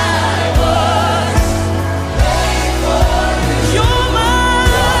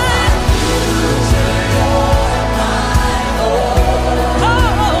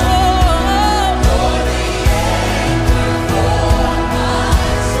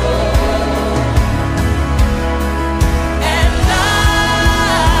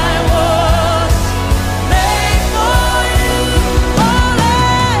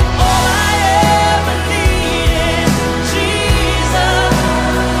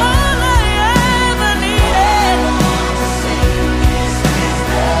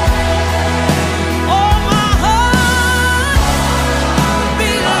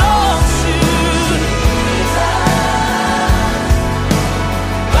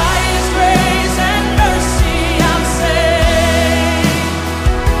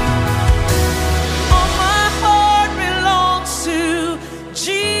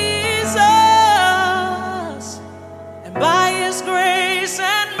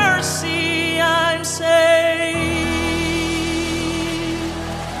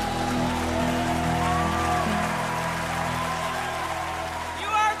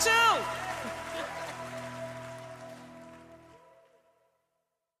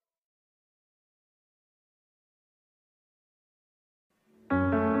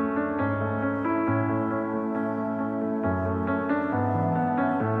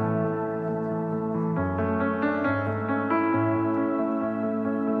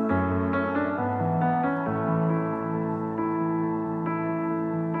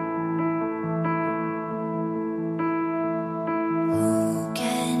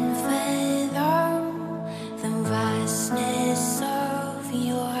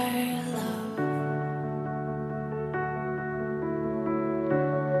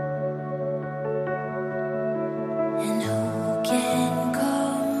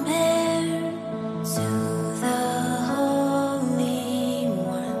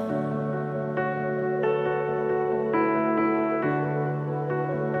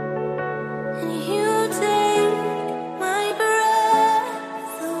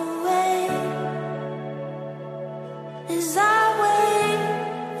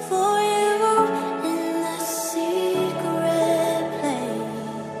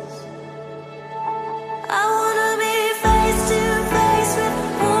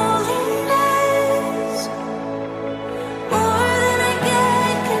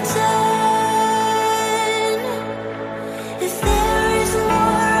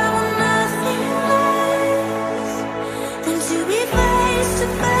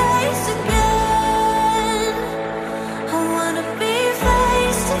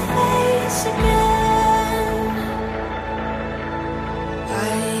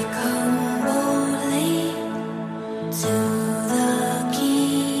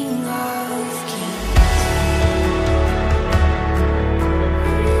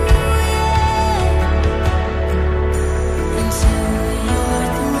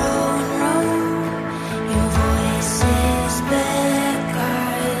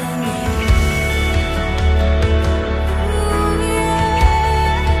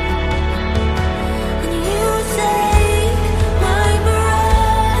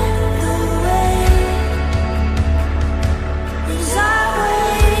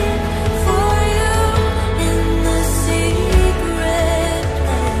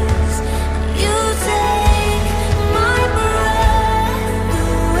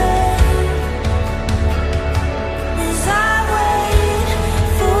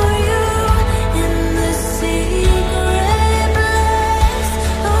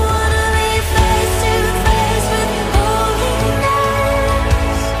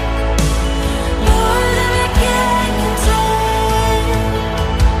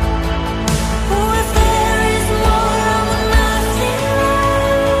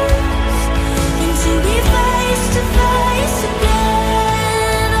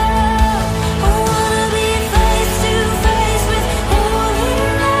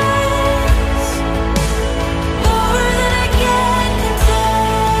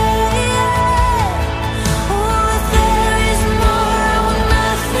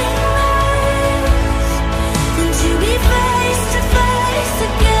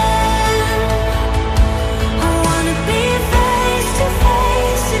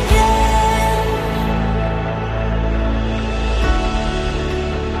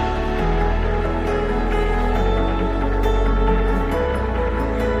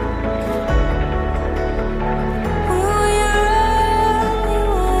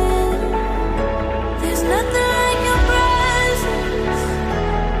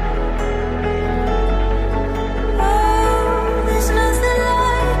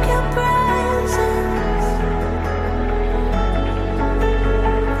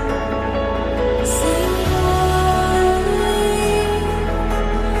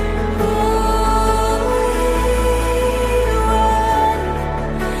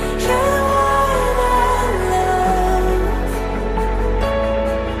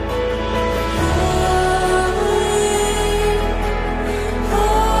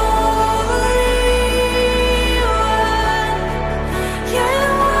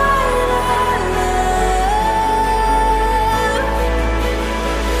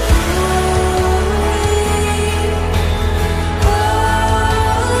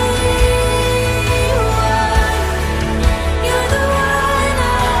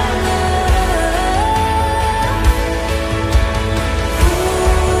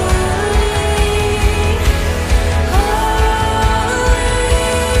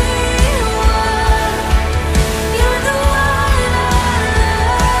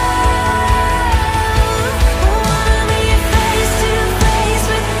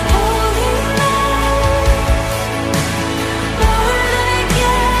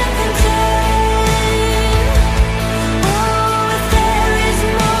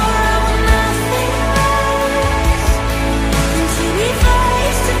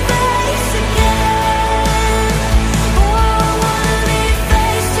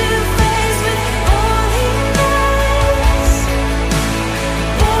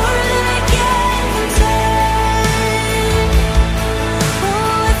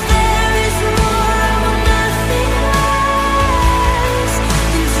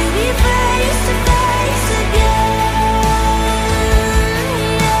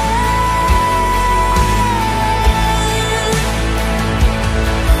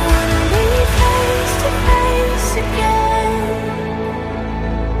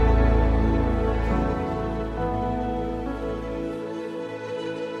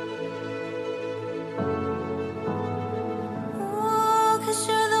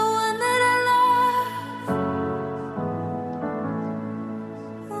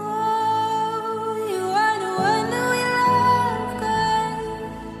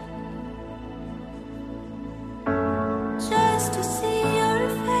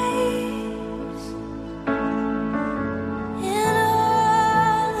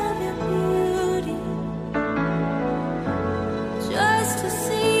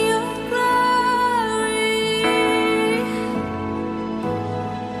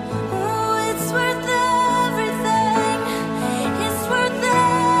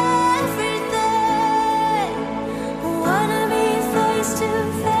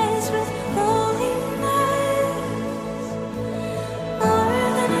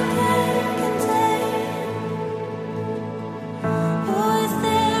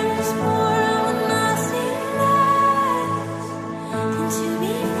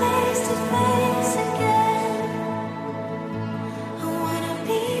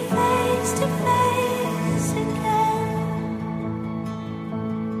 to face again.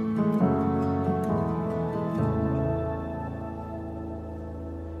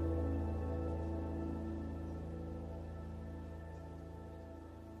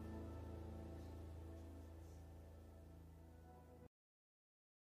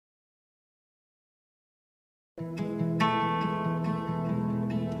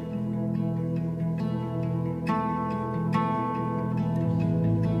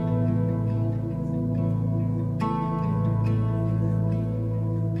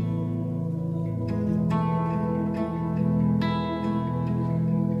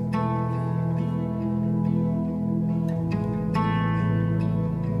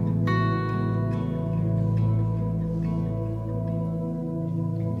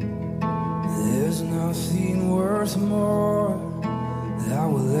 There's nothing worth more that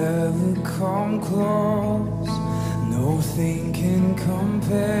will ever come close. Nothing can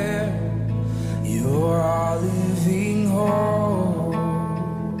compare. You're our living hope.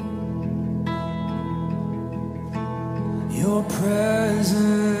 Your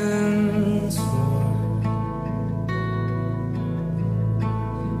presence, Lord.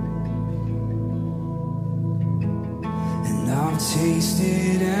 And I've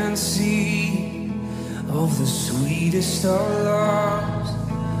tasted and seen of the sweetest of loves,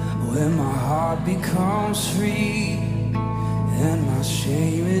 when my heart becomes free and my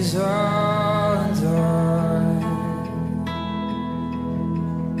shame is undone.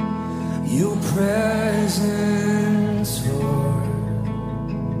 Your presence, Lord.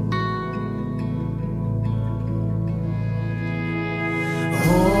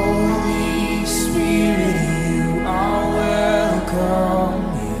 Holy Spirit, you are welcome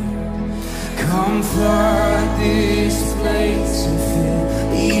here. Come flood this place and fill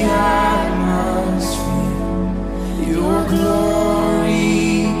the atmosphere. Your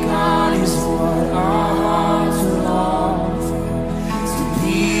glory, God, is what our hearts long for. To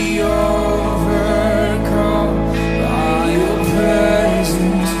be overcome by your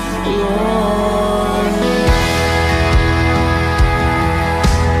presence, Lord.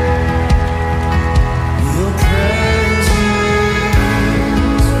 Your presence,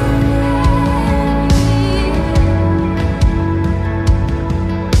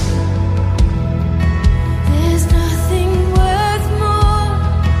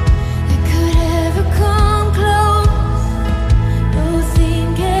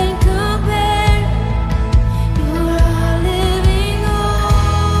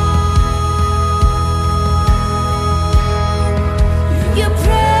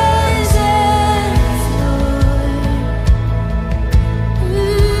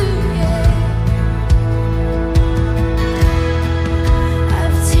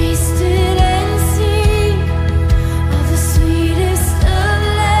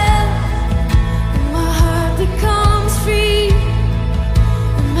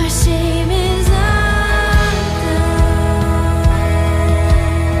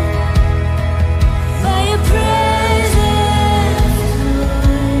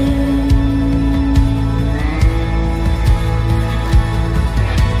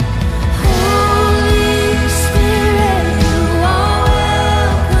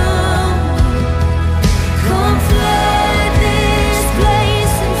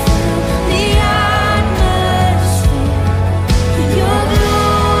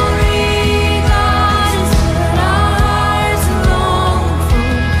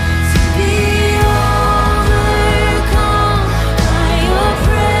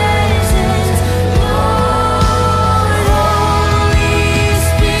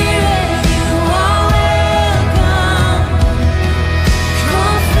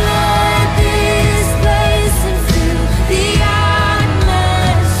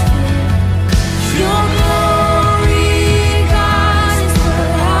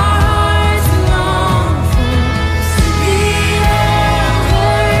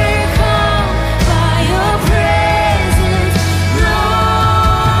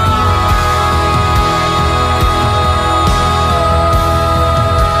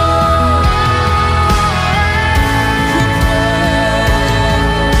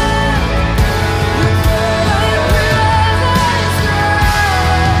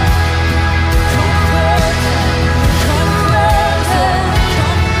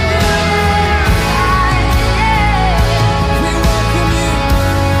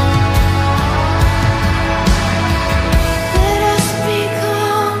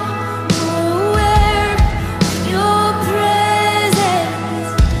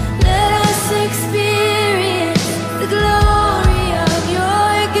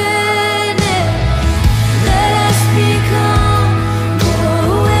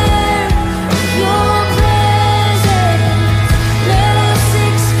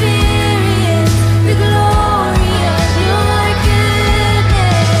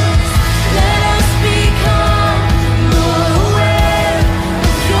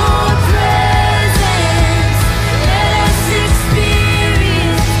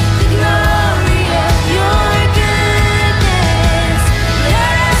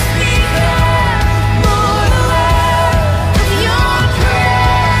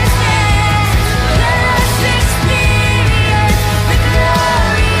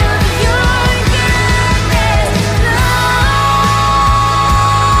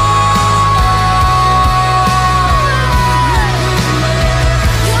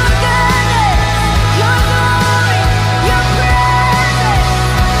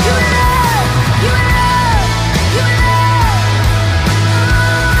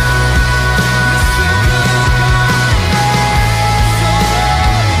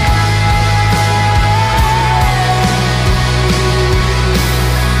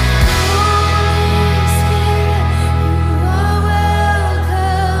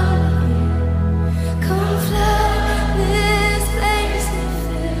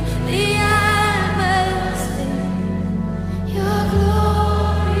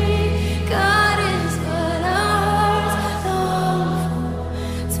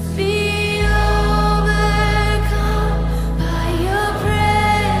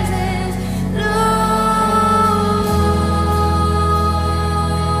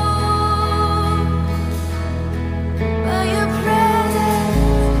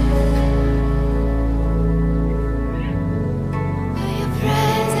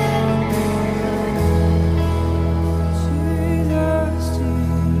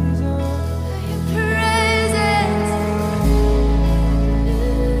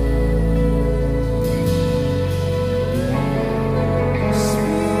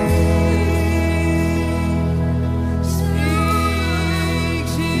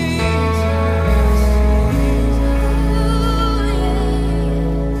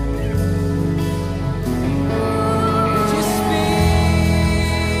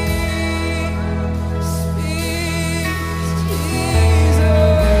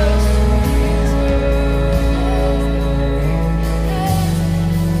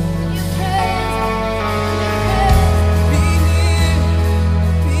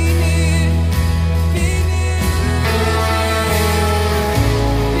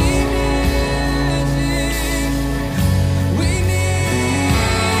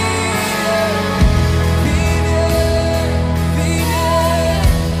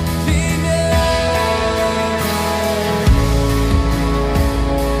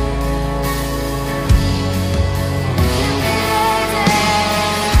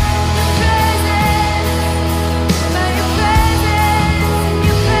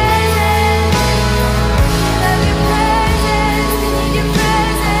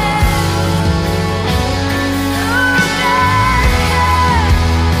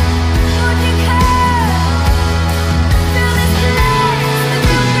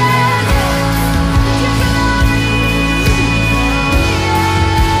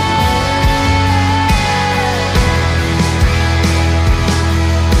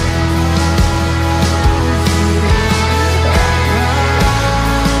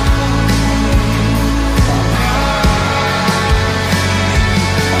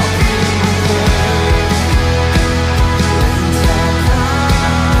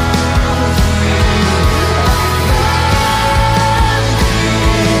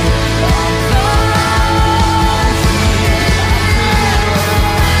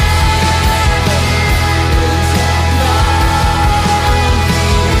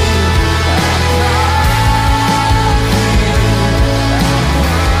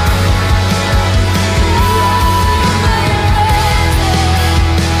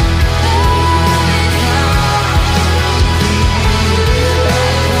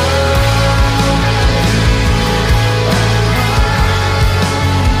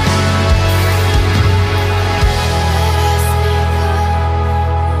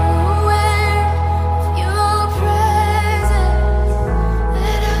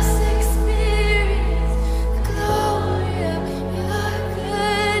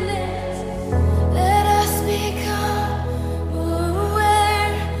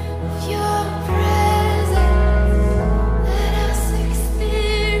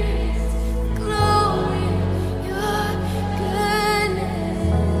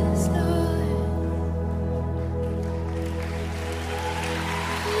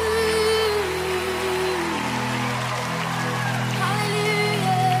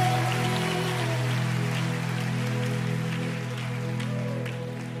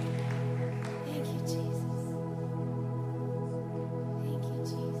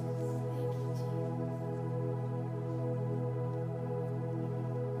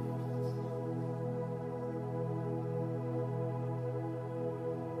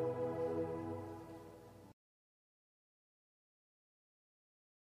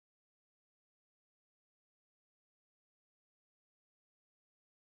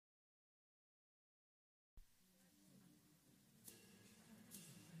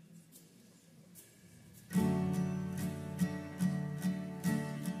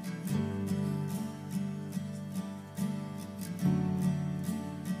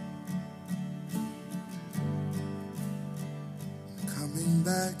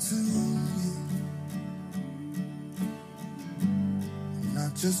 coming back to you. I'm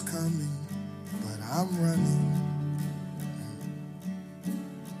not just coming, but I'm running.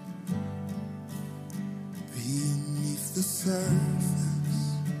 Beneath the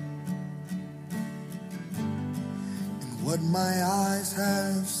surface, and what my eyes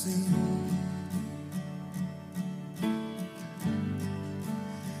have seen,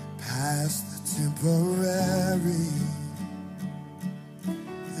 past the temporary.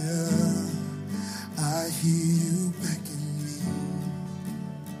 Yeah, I hear you beckon me.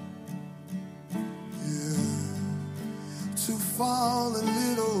 Yeah, to fall a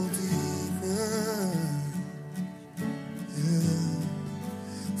little deeper. Yeah,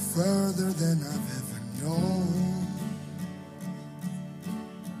 further than I've ever known.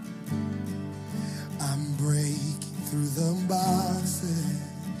 I'm breaking through the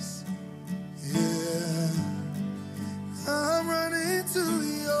boxes. Yeah, I'm running to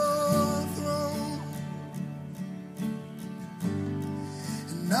your throne,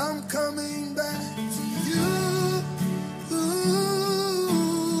 and I'm coming back to you.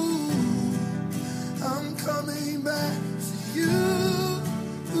 I'm coming back to you.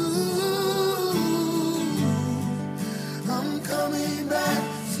 I'm coming back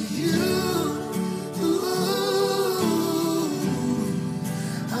to you.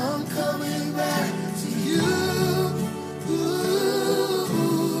 I'm coming back to you.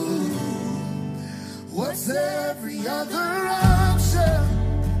 What's every other option?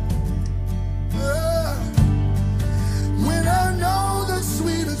 When I know the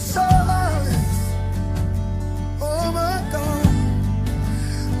sweeter choice. Oh my God,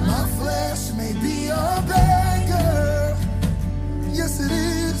 my flesh may be a beggar. Yes, it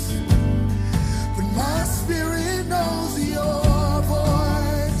is. But my spirit knows your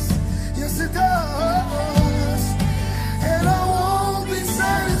voice. Yes, it does. And I won't be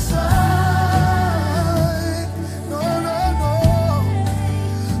satisfied. No, no, no.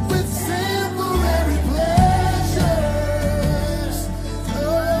 With temporary pleasures.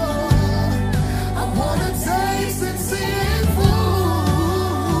 Oh, I want to taste and see it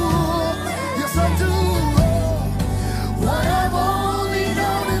full. Yes, I do. What I've only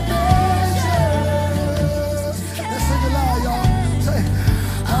known in measures. Let's sing it loud, y'all. Say,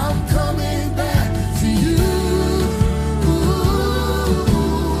 I'm coming back to you.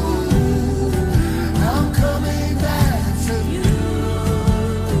 I'm coming back to you.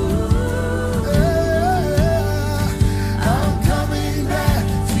 Yeah, I'm coming back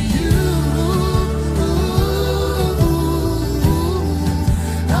to you.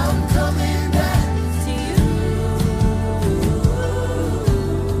 I'm coming back to you.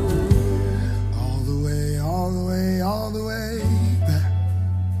 All the way, all the way, all the way back.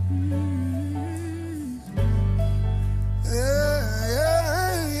 Yeah,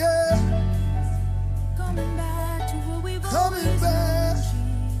 yeah, yeah. Coming back to where we've Coming always back. been,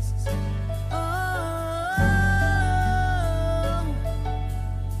 Jesus. Oh,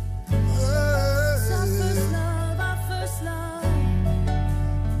 it's our first love, our first love.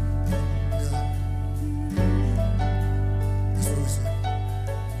 That's what we say.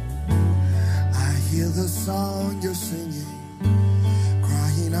 I hear the song you're singing,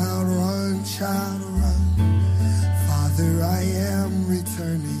 crying out, run, child, run. Father, I am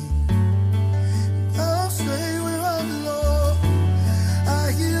returning. I'll stay where I belong.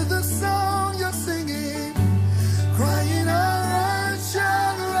 I hear the song you're singing, crying out, run,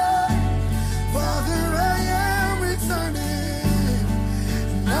 child, run. Father, I am returning.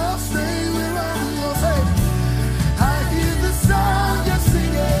 And I'll stay where I belong. Say, I hear the song you're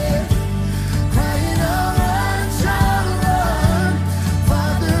singing, crying out, run, child, run.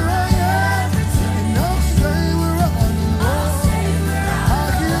 Father, I am returning. And I'll stay where I belong. I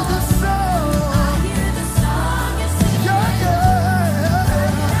hear the song. Yeah, yeah.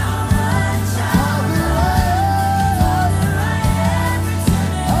 Father, I am.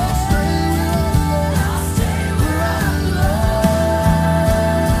 I'll stay where I belong. Where I belong.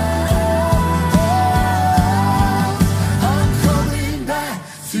 I'm coming back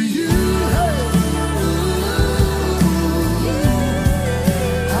to you.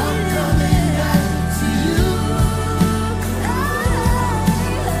 I'm coming back to you.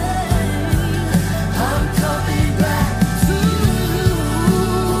 I'm coming back to you.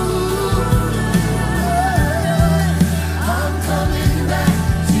 I'm coming back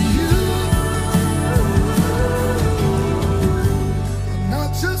to you. I'm not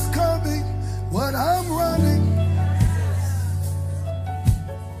just coming, but I'm running.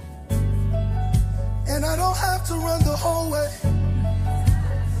 And I don't have to run the whole way,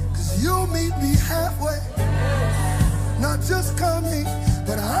 'cause you'll meet me halfway. Not just coming,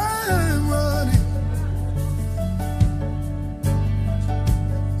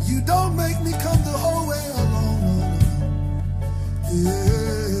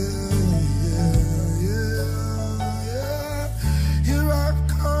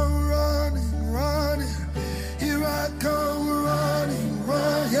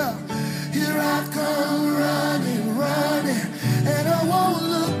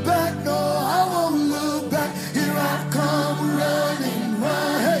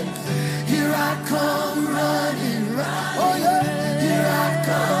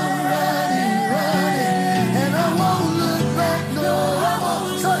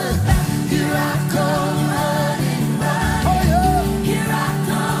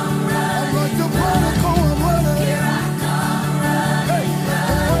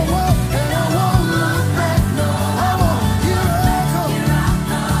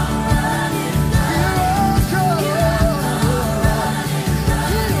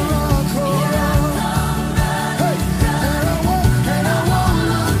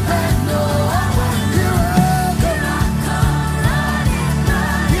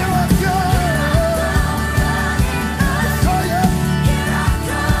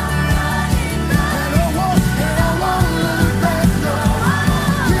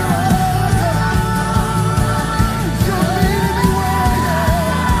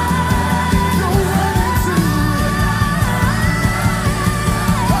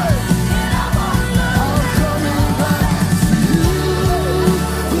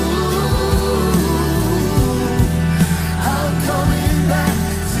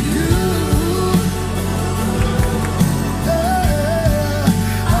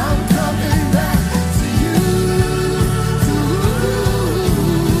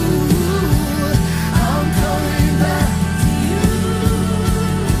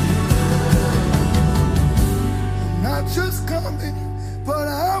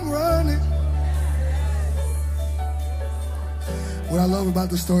 I love about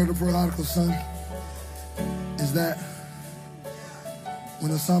the story of the prodigal son is that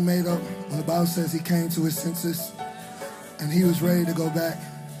when the son made up, when the Bible says he came to his senses and he was ready to go back,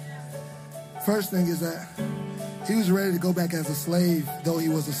 first thing is that he was ready to go back as a slave, though he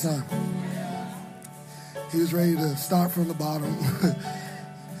was a son. He was ready to start from the bottom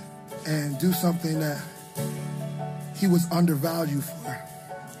and do something that he was undervalued for.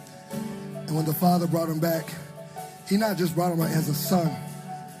 And when the father brought him back, he not just brought him back as a son,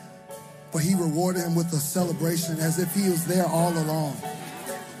 but he rewarded him with a celebration as if he was there all along.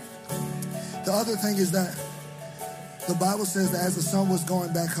 The other thing is that the Bible says that as the son was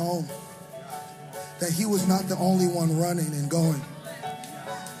going back home, that he was not the only one running and going.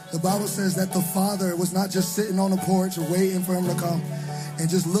 The Bible says that the father was not just sitting on the porch waiting for him to come and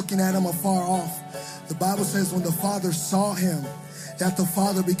just looking at him afar off. The Bible says when the father saw him, that the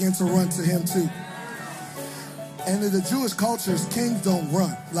father began to run to him too. And in the Jewish cultures, kings don't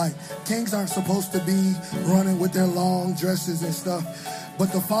run. Like, kings aren't supposed to be running with their long dresses and stuff.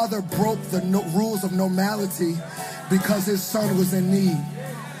 But the father broke the rules of normality because his son was in need.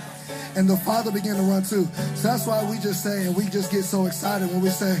 And the father began to run too. So that's why we just say, and we just get so excited when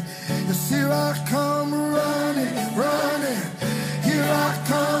we say, yes, here I come running, running. Here I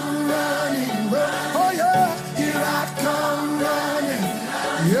come running, running. Oh yeah, here I come running.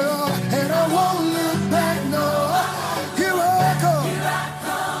 Yeah, and I won't look back, no. Here I come. Here I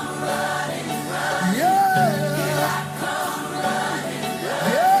come running, running. Yeah. Here I come running,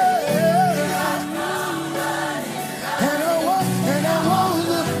 running. Yeah. Here I come running, running. And I won't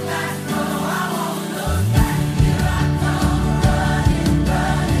look back, no. I won't look back. Here I come running,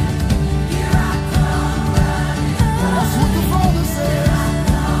 running. Here I come running, running. That's what the Father says. Here I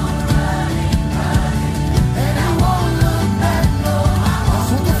come running, running. And I won't look back, no. That's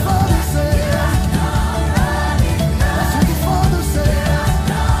what the Father says. Here I come running, running. That's what the Father says. Here I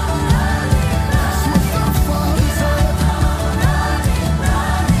come running, running. That's what the Father says. Here I come running,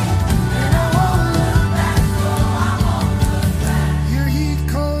 running. And I won't look back, no. I won't look back. Here he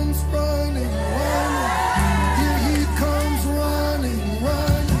comes running, running. Here he comes running,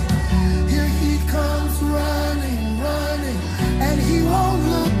 running. Here he comes running, running. And he won't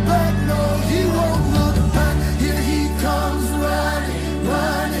look back, no, he won't look back. Here he comes running,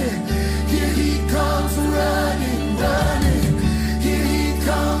 running. Here he comes running, running. Here he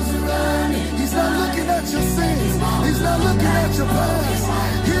comes running. He's not looking at your sins. He's not looking at your past.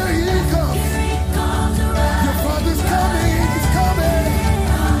 Here he comes. Your father's coming. He's coming.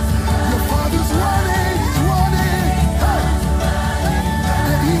 Your father's running. He's running. Hey.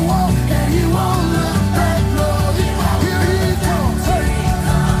 And he won't look back, no. Here he comes. Hey.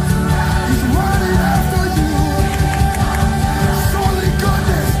 He's running after you. Surely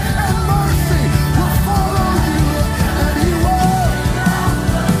goodness and mercy will follow you. And he won't.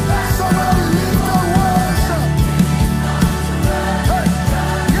 Somebody lift a worship. Hey.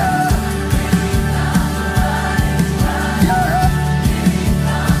 Yeah. Yeah.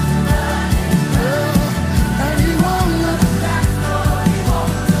 And he won't look back.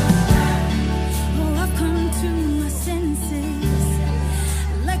 Oh, I've come to my senses.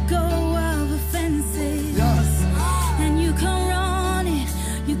 Let go of offenses. Yeah. And you come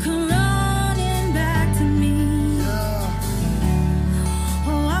running back to me. Yeah.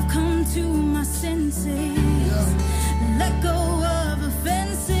 Oh, I've come to my senses. Let go of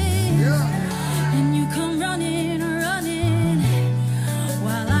offenses. Yeah. And you come running, running.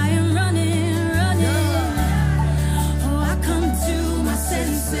 While I am running, running. Oh, I come to my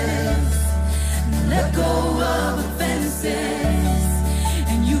senses. Let go of offenses.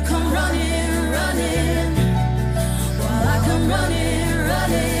 And you come running, running. While I come running,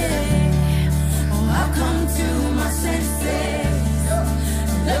 running. Oh, I've come to my senses.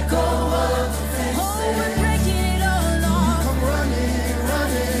 Let go of offenses. Oh, we're breaking it all off. Come running,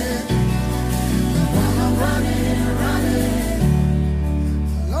 running. While I'm running, running.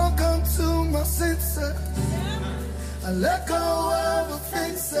 I'll come to my senses. I let go of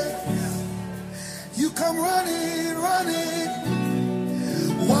offenses. You come running, running.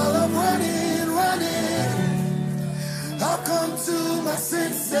 While I'm running, running. I'll come to my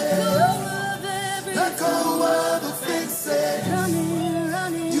senses. Let go of offenses. Running,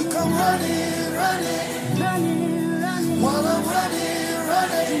 running. You come running, running. Running, running. While I'm running,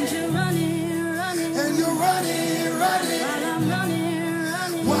 running. And you're running, running. And you're running, running. While I'm running,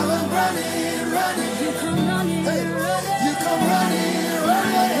 running. While I'm running, running. You come running, Hey, running. you come running,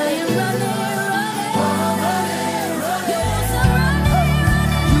 running. I am running, running. While I'm running, running. You want some running,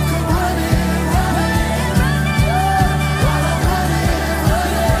 running. You come running, running. While I'm running,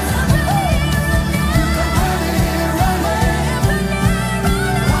 running. You come running, running.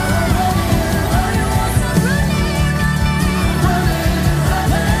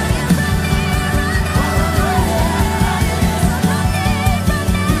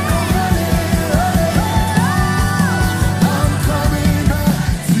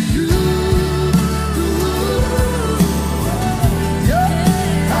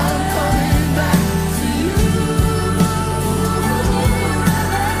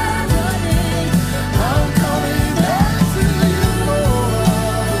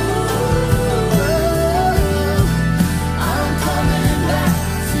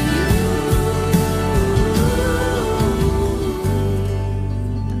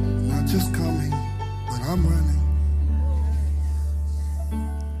 I'm running.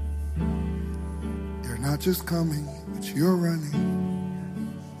 You're not just coming, but you're running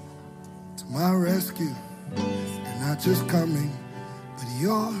to my rescue. You're not just coming, but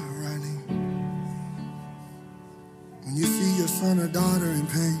you're running. When you see your son or daughter in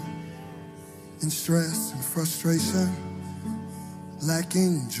pain, in stress and frustration,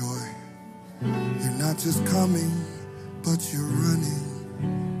 lacking joy, you're not just coming, but you're running.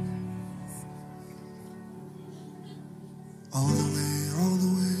 All the way, all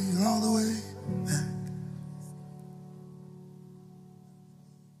the way, all the way back.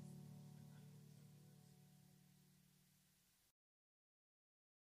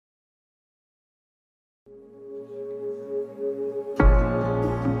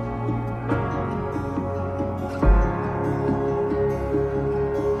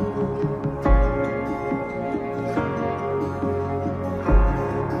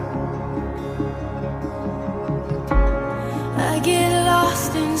 I get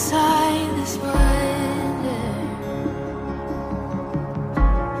lost inside this wonder,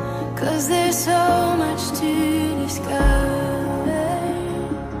 'cause there's so much to discover.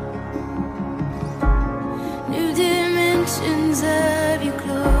 New dimensions of your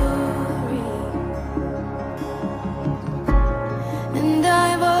glory, and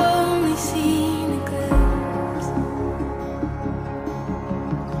I've only seen a glimpse.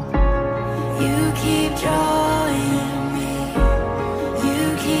 You keep drawing,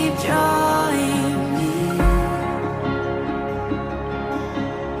 drawing me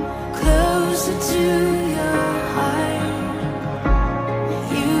closer to your heart.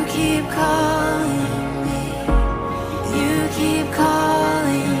 You keep calling me, you keep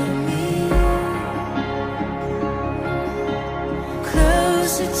calling me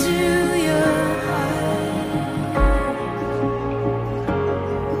closer to your heart.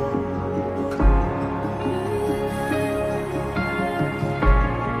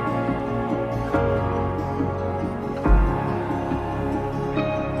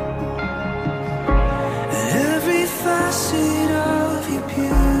 Every facet of your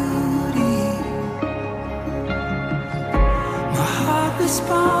beauty, my heart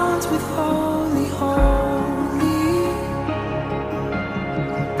responds with holy, holy.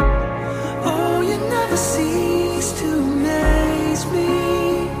 Oh, you never cease to amaze me,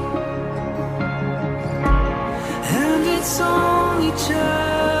 and it's only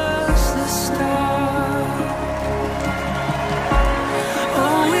just the start.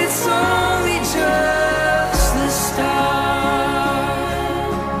 Oh, it's only just the start.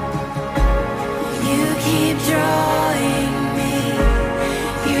 You keep drawing me,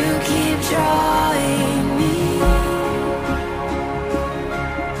 you keep drawing me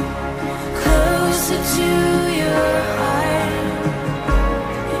closer to your heart.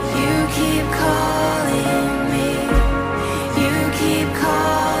 You keep calling me, you keep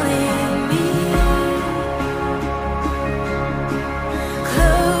calling me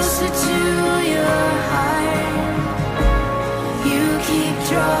closer to your heart. You keep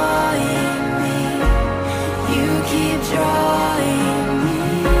drawing me, you keep drawing me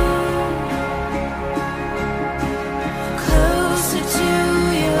closer to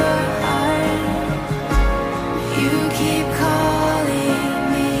your heart.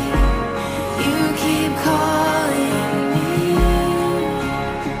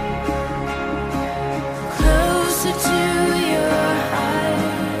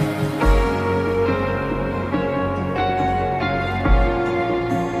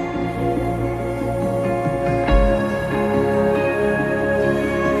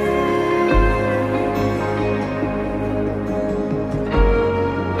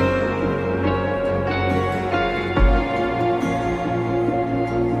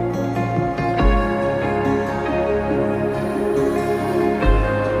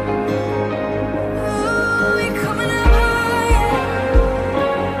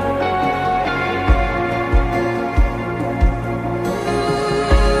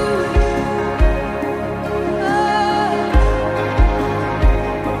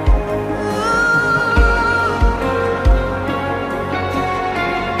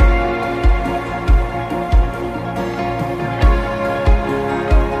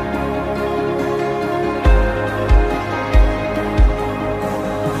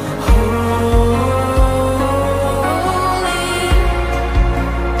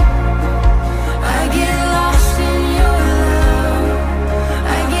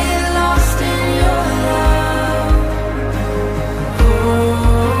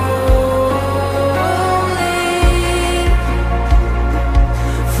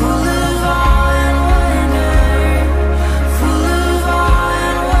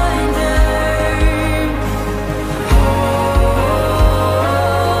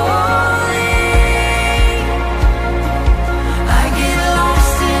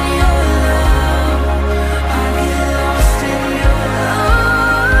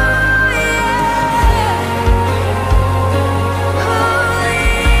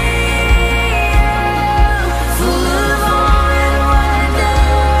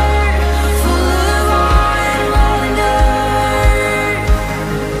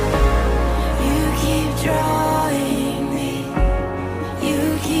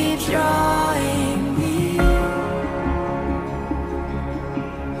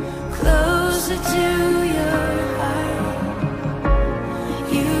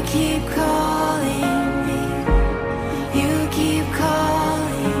 keep calling me. You keep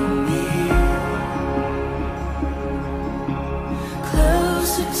calling me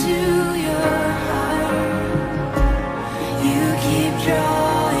closer to your heart. You keep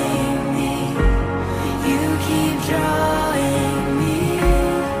drawing me. You keep drawing me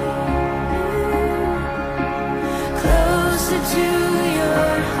closer to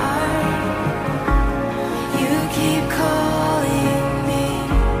your heart. You keep calling me.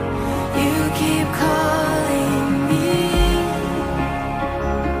 You keep calling me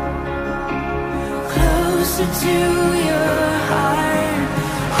closer to your heart.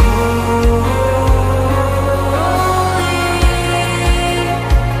 Holy,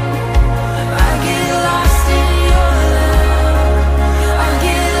 I get lost in your love. I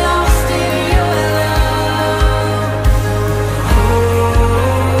get lost in your love. Holy,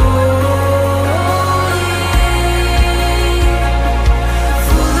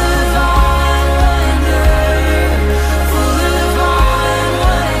 full of awe and wonder, full of awe and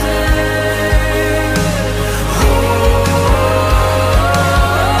wonder.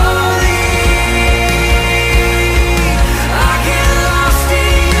 I get lost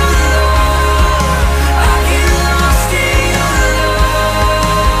in your love. I get lost in your love.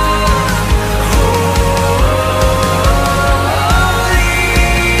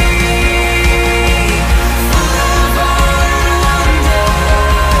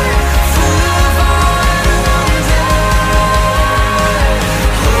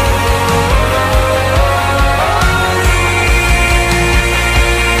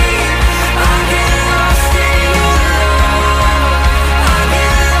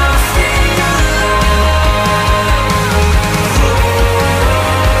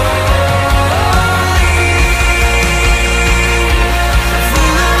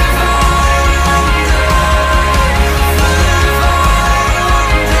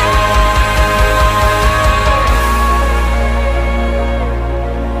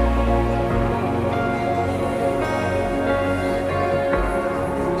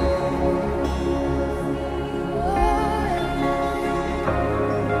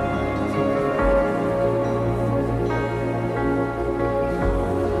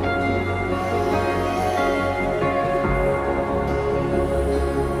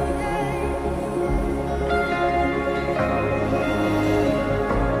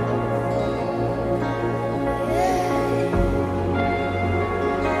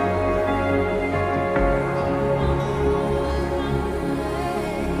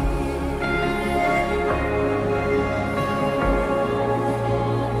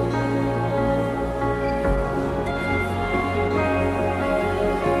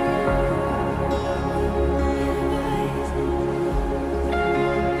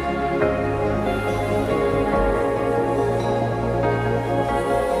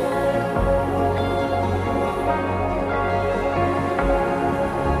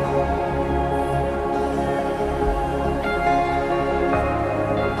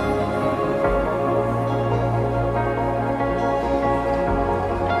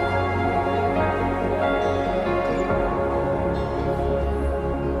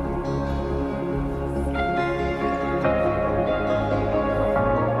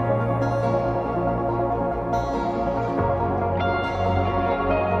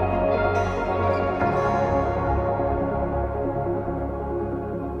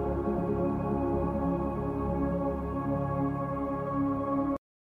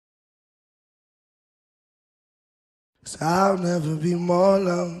 So I'll never be more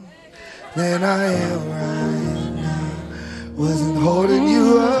loved than I am right now. Wasn't holding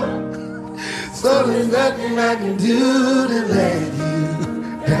you up, so there's nothing I can do to let you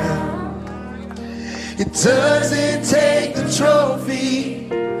down. It doesn't take the trophy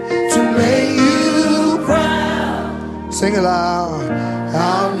to make you proud. Sing it loud.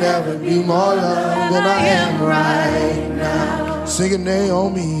 I'll never be more loved than I am right now. Sing it,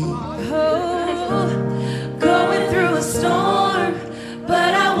 Naomi. Going through a storm,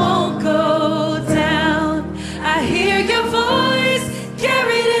 but I won't go down. I hear your voice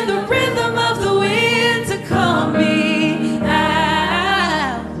carried in the rhythm of the wind to call me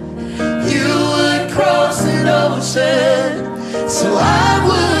out. You would cross an ocean so I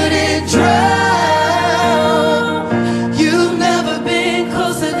wouldn't drown.